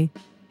gray,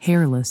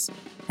 hairless,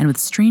 and with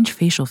strange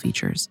facial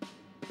features,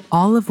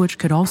 all of which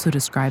could also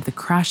describe the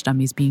crash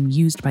dummies being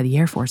used by the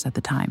Air Force at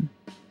the time.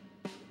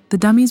 The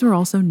dummies were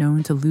also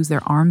known to lose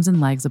their arms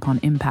and legs upon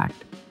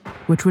impact,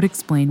 which would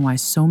explain why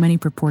so many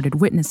purported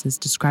witnesses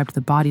described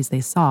the bodies they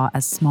saw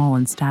as small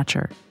in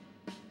stature.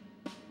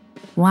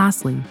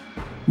 Lastly,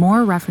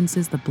 Moore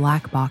references the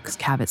black box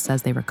Cavett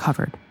says they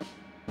recovered,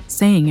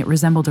 saying it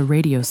resembled a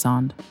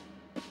radiosonde,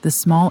 the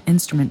small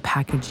instrument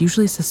package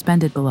usually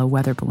suspended below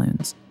weather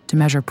balloons to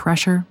measure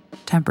pressure,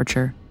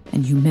 temperature,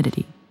 and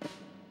humidity.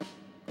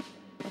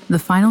 The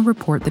final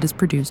report that is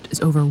produced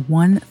is over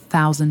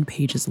 1,000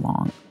 pages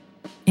long.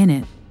 In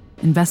it,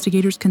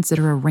 investigators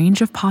consider a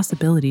range of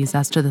possibilities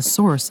as to the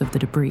source of the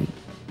debris.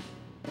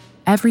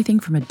 Everything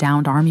from a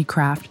downed Army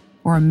craft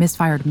or a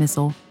misfired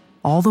missile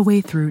all the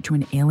way through to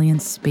an alien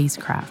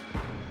spacecraft.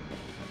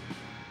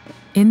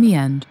 In the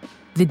end,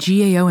 the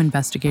GAO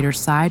investigators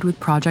side with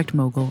Project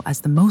Mogul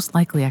as the most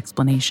likely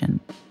explanation.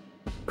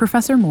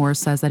 Professor Moore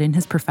says that in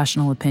his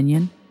professional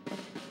opinion,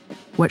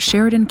 what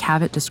Sheridan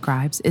Cavett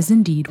describes is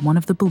indeed one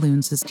of the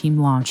balloons his team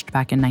launched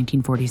back in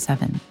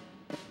 1947.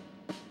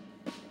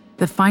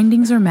 The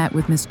findings are met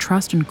with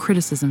mistrust and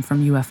criticism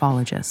from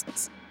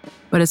ufologists,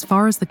 but as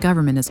far as the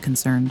government is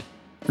concerned,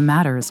 the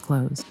matter is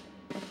closed.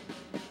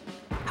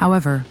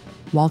 However,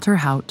 Walter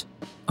Haut,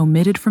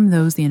 omitted from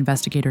those the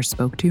investigators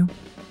spoke to,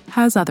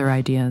 has other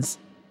ideas.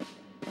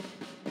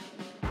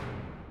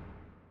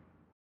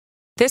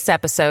 This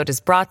episode is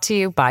brought to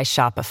you by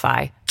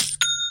Shopify.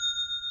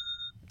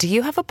 Do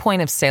you have a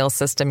point of sale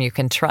system you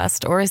can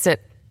trust, or is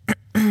it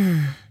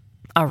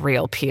a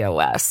real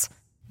POS?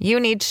 You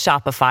need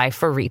Shopify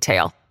for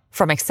retail.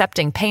 From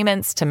accepting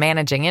payments to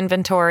managing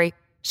inventory,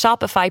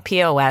 Shopify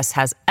POS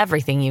has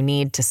everything you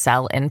need to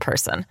sell in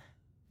person.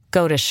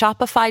 Go to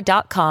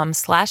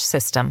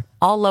shopify.com/system,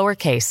 all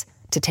lowercase,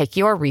 to take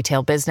your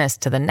retail business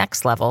to the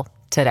next level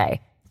today.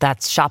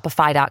 That's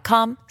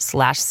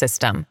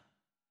shopify.com/system.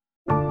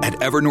 At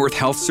Evernorth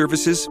Health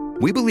Services,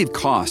 we believe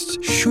costs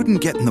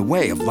shouldn't get in the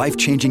way of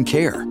life-changing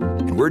care,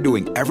 and we're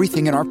doing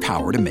everything in our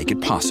power to make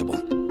it possible.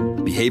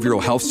 Behavioral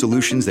health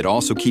solutions that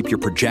also keep your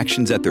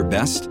projections at their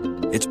best?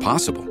 It's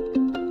possible.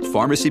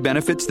 Pharmacy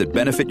benefits that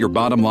benefit your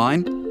bottom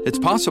line? It's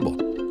possible.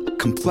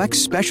 Complex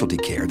specialty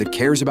care that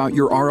cares about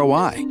your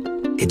ROI?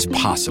 It's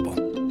possible.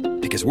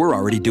 Because we're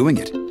already doing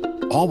it.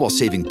 All while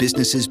saving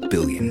businesses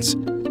billions.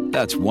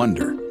 That's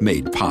Wonder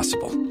made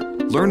possible.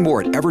 Learn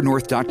more at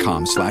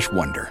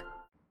evernorth.com/wonder.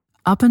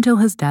 Up until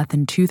his death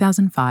in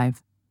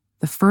 2005,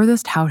 the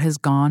furthest Haut has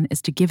gone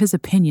is to give his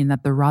opinion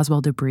that the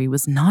Roswell debris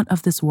was not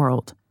of this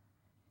world.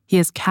 He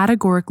has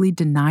categorically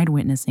denied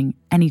witnessing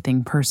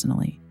anything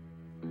personally.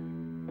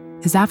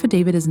 His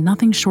affidavit is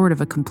nothing short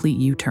of a complete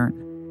U-turn.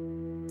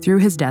 Through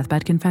his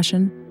deathbed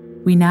confession,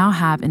 we now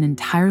have an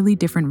entirely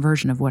different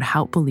version of what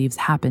Haut believes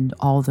happened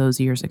all those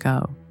years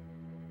ago.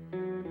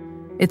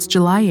 It's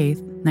July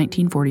 8th,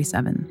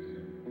 1947.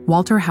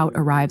 Walter Haut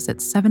arrives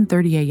at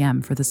 7:30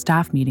 a.m. for the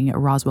staff meeting at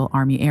Roswell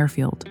Army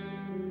Airfield.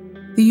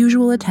 The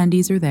usual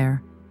attendees are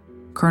there: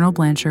 Colonel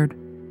Blanchard,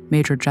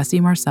 Major Jesse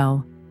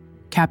Marcel,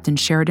 Captain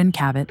Sheridan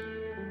Cavett,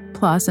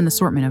 plus an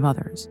assortment of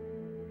others.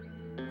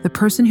 The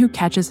person who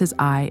catches his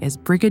eye is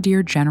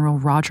Brigadier General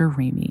Roger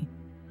Ramey,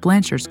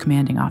 Blanchard's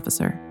commanding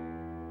officer.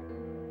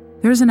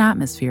 There's an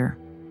atmosphere,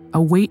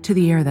 a weight to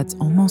the air that's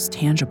almost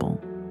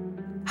tangible.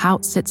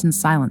 Haut sits in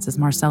silence as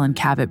Marcel and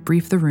Cavett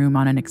brief the room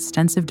on an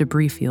extensive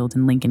debris field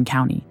in Lincoln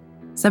County,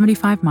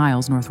 75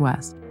 miles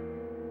northwest.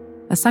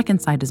 A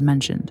second site is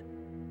mentioned,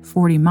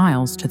 40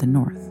 miles to the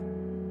north.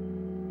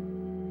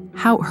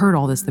 Haut heard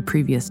all this the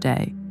previous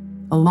day,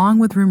 along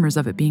with rumors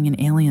of it being an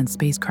alien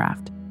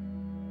spacecraft.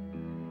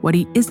 What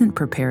he isn't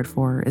prepared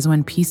for is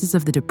when pieces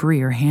of the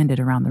debris are handed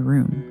around the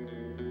room.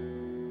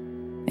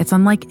 It's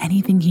unlike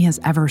anything he has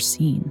ever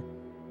seen.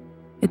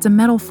 It's a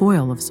metal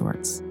foil of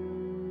sorts,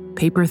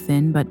 paper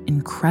thin but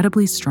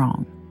incredibly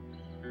strong.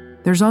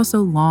 There's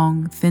also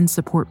long, thin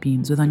support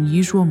beams with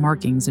unusual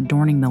markings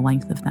adorning the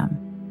length of them.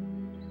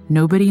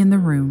 Nobody in the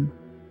room,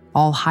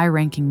 all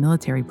high-ranking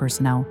military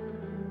personnel,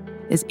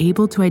 is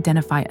able to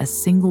identify a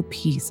single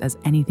piece as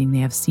anything they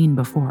have seen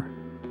before.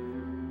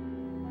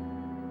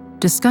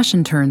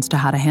 Discussion turns to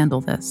how to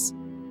handle this.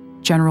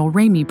 General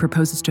Ramey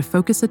proposes to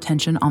focus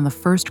attention on the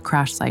first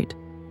crash site,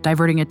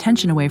 diverting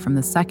attention away from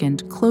the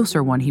second,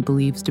 closer one he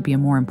believes to be a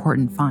more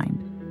important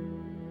find.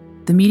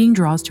 The meeting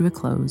draws to a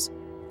close,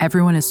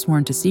 everyone is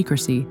sworn to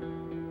secrecy,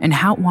 and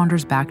Haut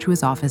wanders back to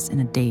his office in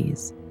a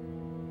daze.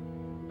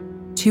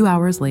 2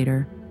 hours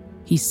later,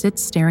 he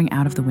sits staring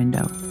out of the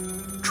window,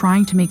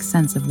 trying to make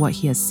sense of what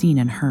he has seen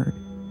and heard,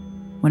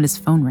 when his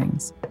phone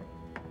rings.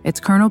 It's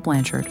Colonel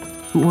Blanchard,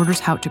 who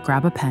orders Haut to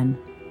grab a pen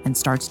and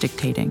starts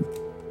dictating.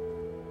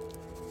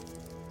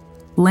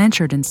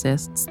 Blanchard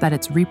insists that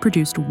it's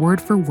reproduced word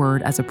for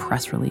word as a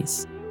press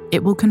release.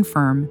 It will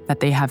confirm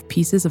that they have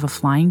pieces of a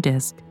flying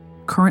disc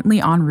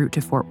currently en route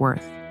to Fort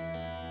Worth.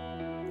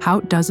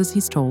 Haut does as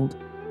he's told,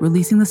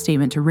 releasing the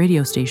statement to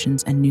radio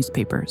stations and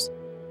newspapers.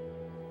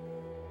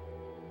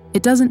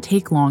 It doesn't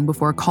take long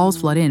before calls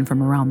flood in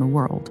from around the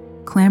world,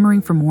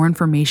 clamoring for more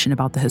information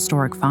about the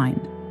historic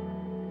find.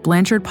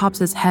 Blanchard pops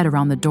his head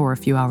around the door a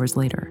few hours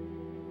later.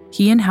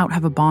 He and Haut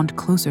have a bond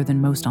closer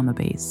than most on the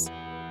base.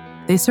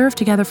 They served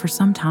together for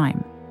some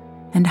time,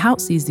 and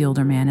Haut sees the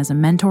older man as a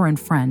mentor and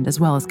friend as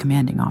well as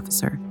commanding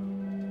officer.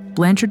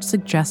 Blanchard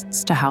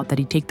suggests to Haut that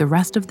he take the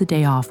rest of the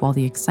day off while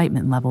the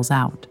excitement levels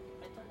out.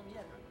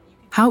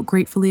 Haut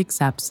gratefully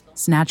accepts,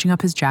 snatching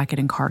up his jacket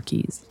and car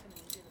keys.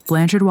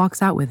 Blanchard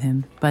walks out with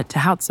him, but to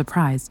Haut's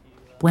surprise,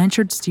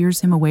 Blanchard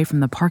steers him away from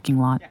the parking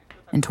lot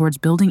and towards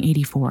Building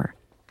 84,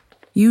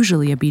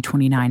 usually a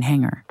B-29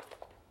 hangar.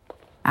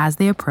 As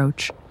they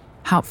approach,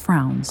 Haut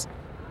frowns,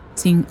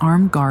 seeing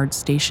armed guards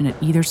stationed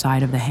at either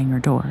side of the hangar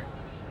door.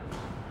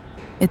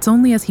 It's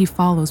only as he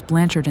follows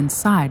Blanchard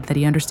inside that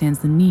he understands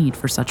the need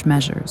for such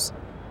measures.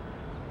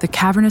 The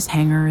cavernous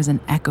hangar is an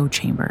echo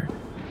chamber.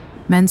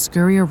 Men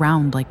scurry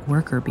around like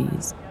worker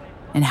bees,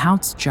 and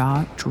Haut's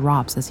jaw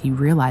drops as he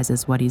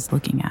realizes what he's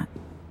looking at.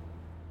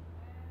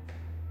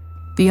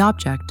 The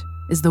object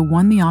is the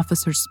one the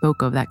officers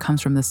spoke of that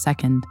comes from the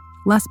second,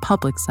 less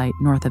public site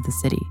north of the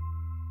city.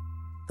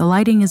 The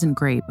lighting isn't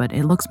great, but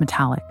it looks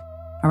metallic,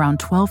 around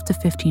 12 to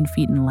 15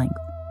 feet in length,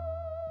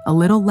 a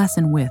little less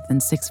in width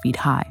and 6 feet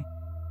high.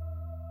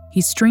 He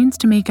strains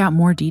to make out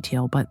more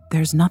detail, but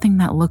there's nothing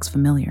that looks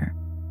familiar.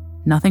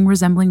 Nothing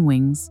resembling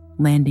wings,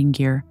 landing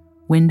gear,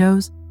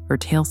 windows, or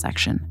tail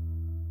section.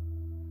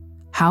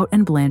 Haut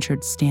and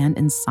Blanchard stand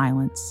in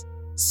silence,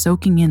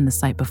 soaking in the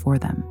sight before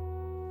them.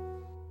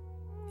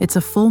 It's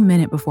a full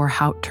minute before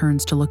Haut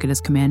turns to look at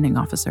his commanding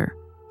officer,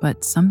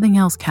 but something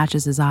else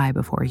catches his eye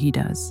before he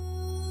does.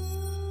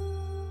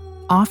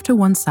 Off to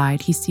one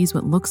side, he sees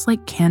what looks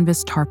like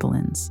canvas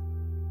tarpaulins.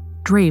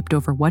 Draped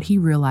over what he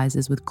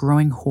realizes with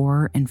growing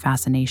horror and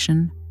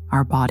fascination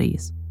are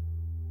bodies.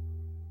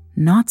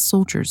 Not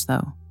soldiers,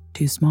 though,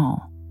 too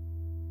small.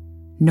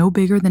 No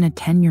bigger than a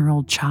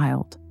 10-year-old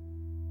child.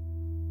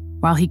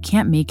 While he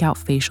can't make out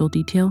facial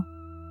detail,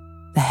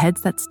 the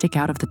heads that stick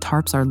out of the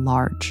tarps are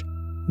large,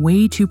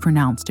 way too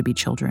pronounced to be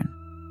children.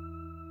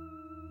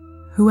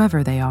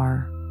 Whoever they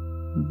are,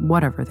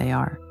 whatever they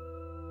are,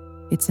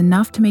 it's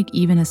enough to make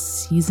even a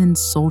seasoned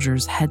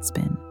soldier's head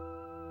spin.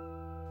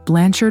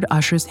 Blanchard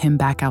ushers him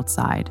back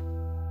outside,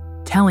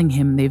 telling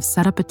him they've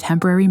set up a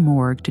temporary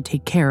morgue to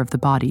take care of the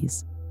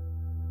bodies.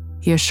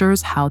 He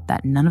assures Haut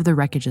that none of the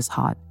wreckage is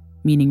hot,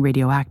 meaning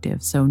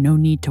radioactive, so no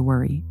need to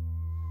worry.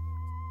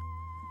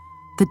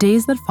 The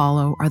days that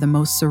follow are the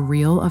most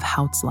surreal of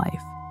Haut's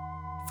life.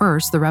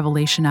 First, the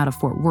revelation out of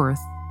Fort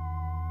Worth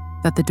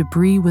that the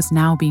debris was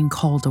now being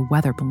called a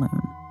weather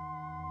balloon.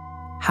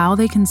 How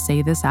they can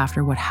say this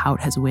after what Haut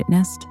has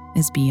witnessed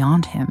is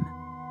beyond him.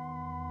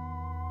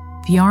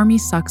 The Army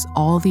sucks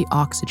all the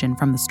oxygen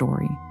from the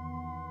story.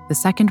 The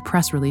second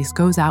press release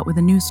goes out with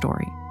a news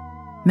story.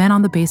 Men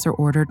on the base are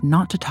ordered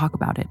not to talk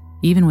about it,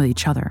 even with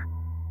each other.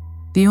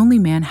 The only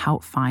man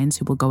Haut finds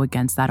who will go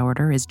against that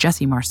order is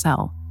Jesse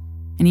Marcel,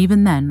 and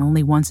even then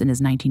only once in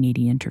his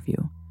 1980 interview.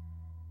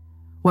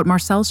 What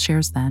Marcel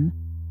shares then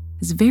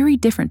is very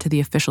different to the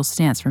official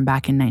stance from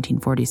back in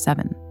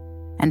 1947,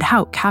 and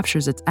Haut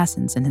captures its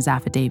essence in his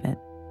affidavit.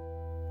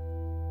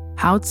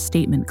 Haut's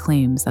statement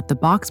claims that the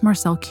box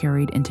Marcel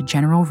carried into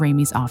General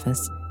Ramey's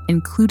office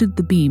included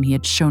the beam he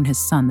had shown his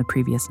son the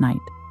previous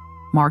night,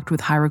 marked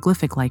with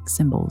hieroglyphic-like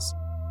symbols.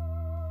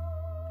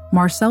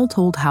 Marcel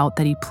told Haut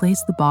that he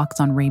placed the box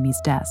on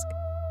Ramey's desk,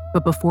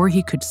 but before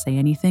he could say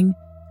anything,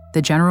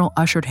 the general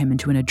ushered him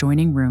into an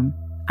adjoining room,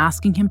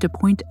 asking him to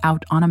point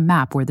out on a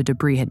map where the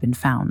debris had been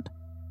found.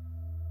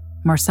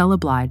 Marcel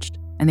obliged,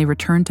 and they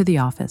returned to the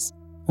office,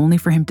 only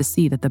for him to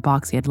see that the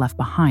box he had left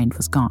behind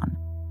was gone.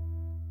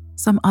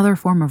 Some other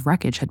form of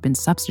wreckage had been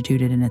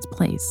substituted in its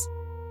place.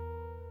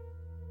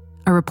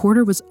 A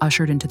reporter was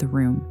ushered into the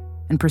room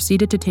and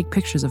proceeded to take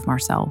pictures of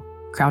Marcel,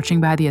 crouching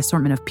by the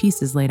assortment of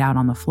pieces laid out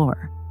on the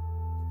floor.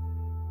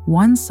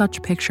 One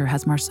such picture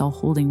has Marcel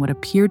holding what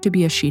appeared to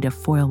be a sheet of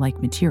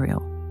foil-like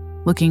material,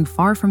 looking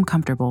far from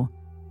comfortable,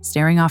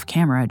 staring off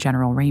camera at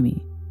General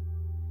Ramey.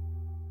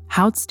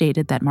 Haut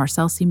stated that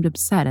Marcel seemed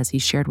upset as he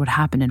shared what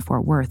happened in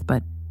Fort Worth,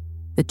 but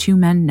the two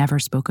men never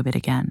spoke of it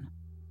again.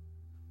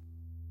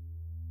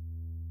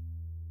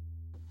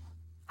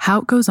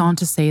 Haut goes on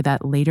to say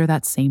that later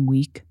that same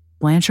week,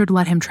 Blanchard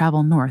let him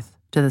travel north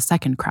to the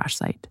second crash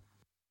site.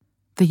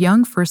 The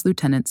young first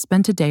lieutenant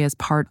spent a day as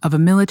part of a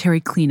military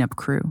cleanup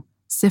crew,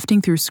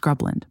 sifting through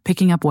scrubland,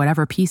 picking up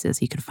whatever pieces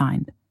he could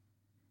find.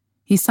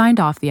 He signed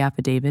off the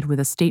affidavit with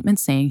a statement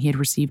saying he had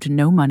received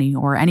no money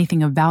or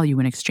anything of value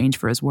in exchange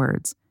for his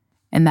words,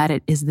 and that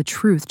it is the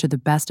truth to the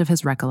best of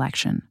his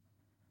recollection.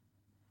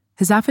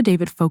 His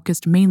affidavit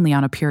focused mainly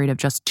on a period of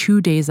just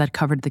 2 days that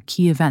covered the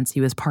key events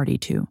he was party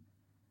to.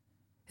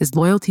 His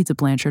loyalty to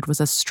Blanchard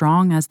was as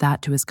strong as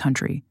that to his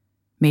country,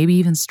 maybe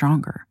even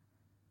stronger.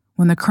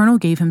 When the colonel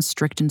gave him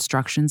strict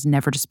instructions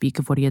never to speak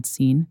of what he had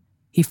seen,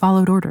 he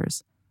followed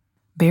orders,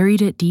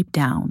 buried it deep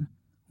down,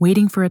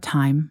 waiting for a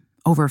time,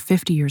 over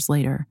 50 years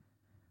later,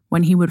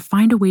 when he would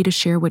find a way to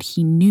share what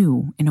he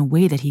knew in a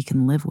way that he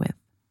can live with.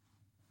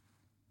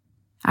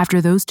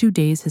 After those 2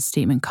 days his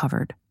statement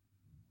covered,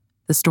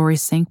 the story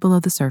sank below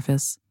the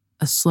surface,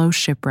 a slow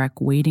shipwreck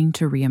waiting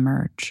to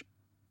reemerge.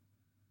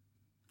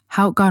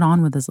 Haut got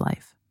on with his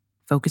life,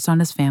 focused on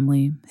his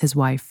family, his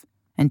wife,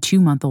 and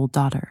 2-month-old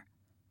daughter.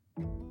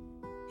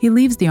 He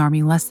leaves the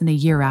Army less than a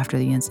year after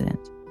the incident,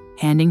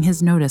 handing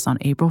his notice on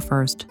April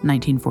 1st,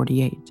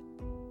 1948.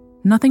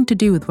 Nothing to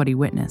do with what he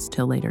witnessed,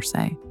 he'll later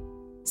say.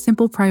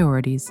 Simple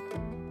priorities.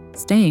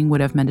 Staying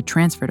would have meant a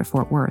transfer to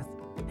Fort Worth,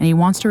 and he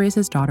wants to raise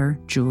his daughter,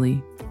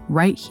 Julie,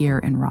 right here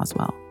in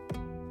Roswell.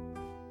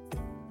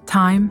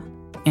 Time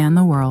and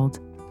the world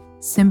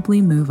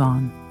simply move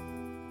on.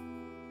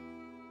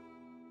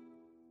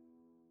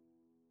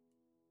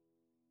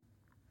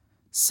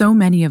 So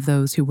many of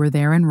those who were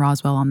there in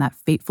Roswell on that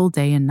fateful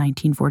day in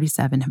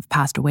 1947 have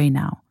passed away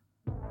now,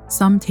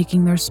 some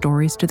taking their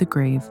stories to the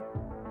grave,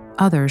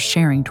 others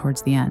sharing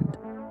towards the end.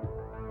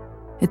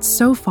 It's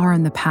so far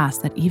in the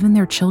past that even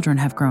their children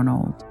have grown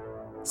old,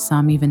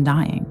 some even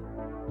dying.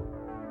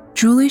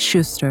 Julie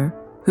Schuster,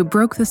 who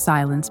broke the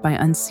silence by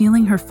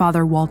unsealing her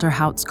father Walter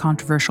Haut's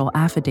controversial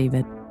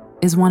affidavit,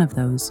 is one of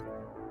those,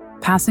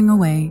 passing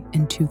away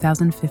in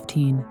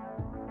 2015.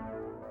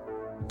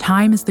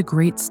 Time is the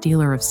great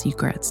stealer of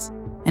secrets,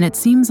 and it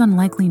seems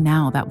unlikely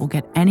now that we'll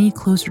get any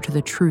closer to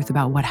the truth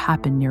about what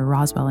happened near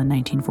Roswell in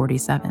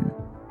 1947.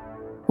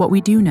 What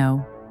we do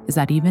know is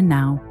that even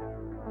now,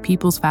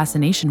 people's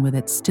fascination with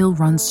it still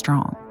runs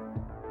strong.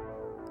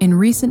 In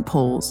recent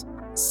polls,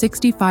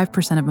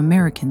 65% of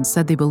Americans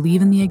said they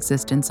believe in the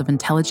existence of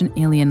intelligent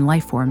alien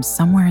life forms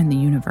somewhere in the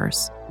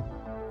universe.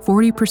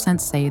 40%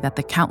 say that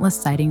the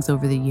countless sightings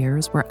over the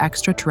years were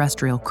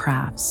extraterrestrial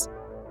crafts.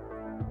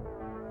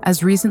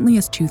 As recently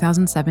as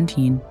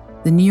 2017,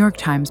 the New York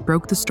Times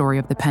broke the story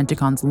of the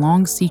Pentagon's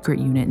long-secret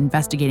unit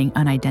investigating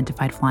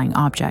unidentified flying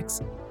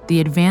objects, the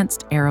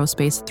Advanced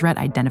Aerospace Threat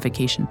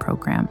Identification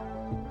Program.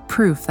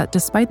 Proof that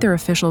despite their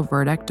official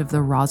verdict of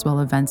the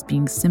Roswell events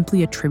being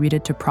simply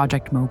attributed to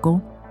Project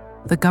Mogul,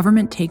 the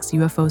government takes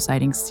UFO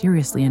sightings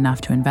seriously enough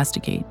to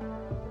investigate.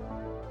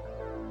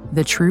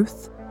 The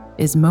truth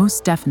is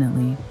most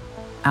definitely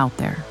out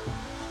there.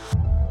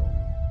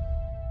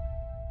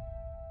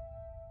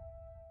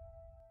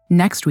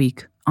 Next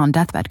week on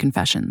Deathbed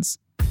Confessions,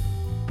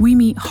 we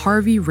meet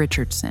Harvey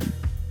Richardson,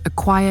 a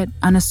quiet,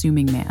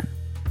 unassuming man.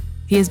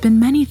 He has been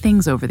many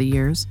things over the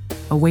years: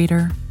 a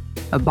waiter,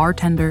 a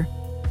bartender,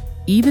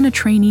 even a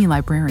trainee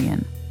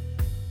librarian.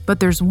 But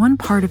there's one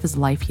part of his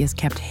life he has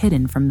kept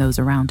hidden from those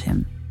around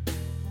him.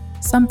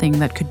 Something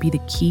that could be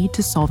the key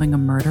to solving a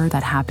murder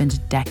that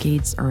happened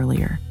decades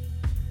earlier.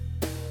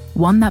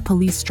 One that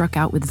police struck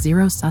out with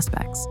 0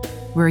 suspects,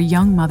 where a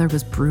young mother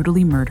was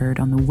brutally murdered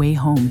on the way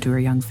home to her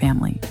young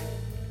family.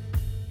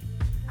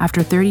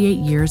 After 38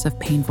 years of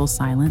painful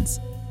silence,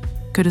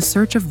 could a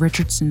search of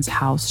Richardson's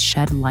house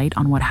shed light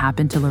on what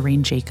happened to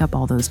Lorraine Jacob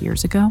all those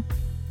years ago?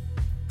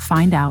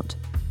 Find out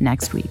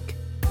next week.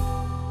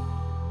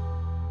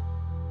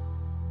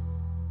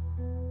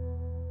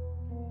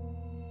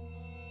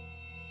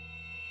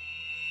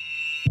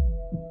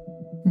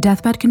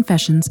 Deathbed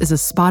Confessions is a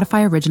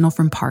Spotify original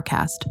from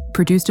Parcast,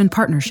 produced in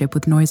partnership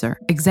with Noiser.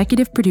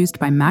 Executive produced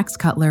by Max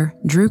Cutler,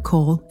 Drew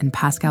Cole, and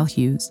Pascal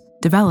Hughes.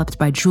 Developed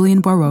by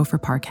Julian Boireau for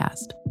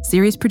Parcast.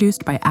 Series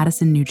produced by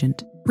Addison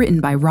Nugent.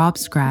 Written by Rob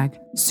Scragg.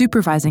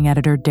 Supervising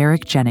editor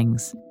Derek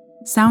Jennings.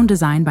 Sound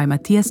design by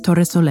Matias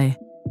Torres-Solé.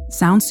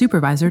 Sound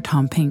supervisor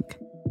Tom Pink.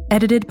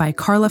 Edited by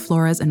Carla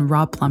Flores and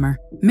Rob Plummer.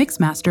 Mix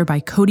master by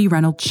Cody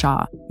Reynolds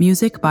Shaw.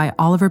 Music by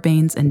Oliver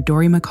Baines and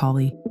Dory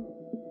McCauley.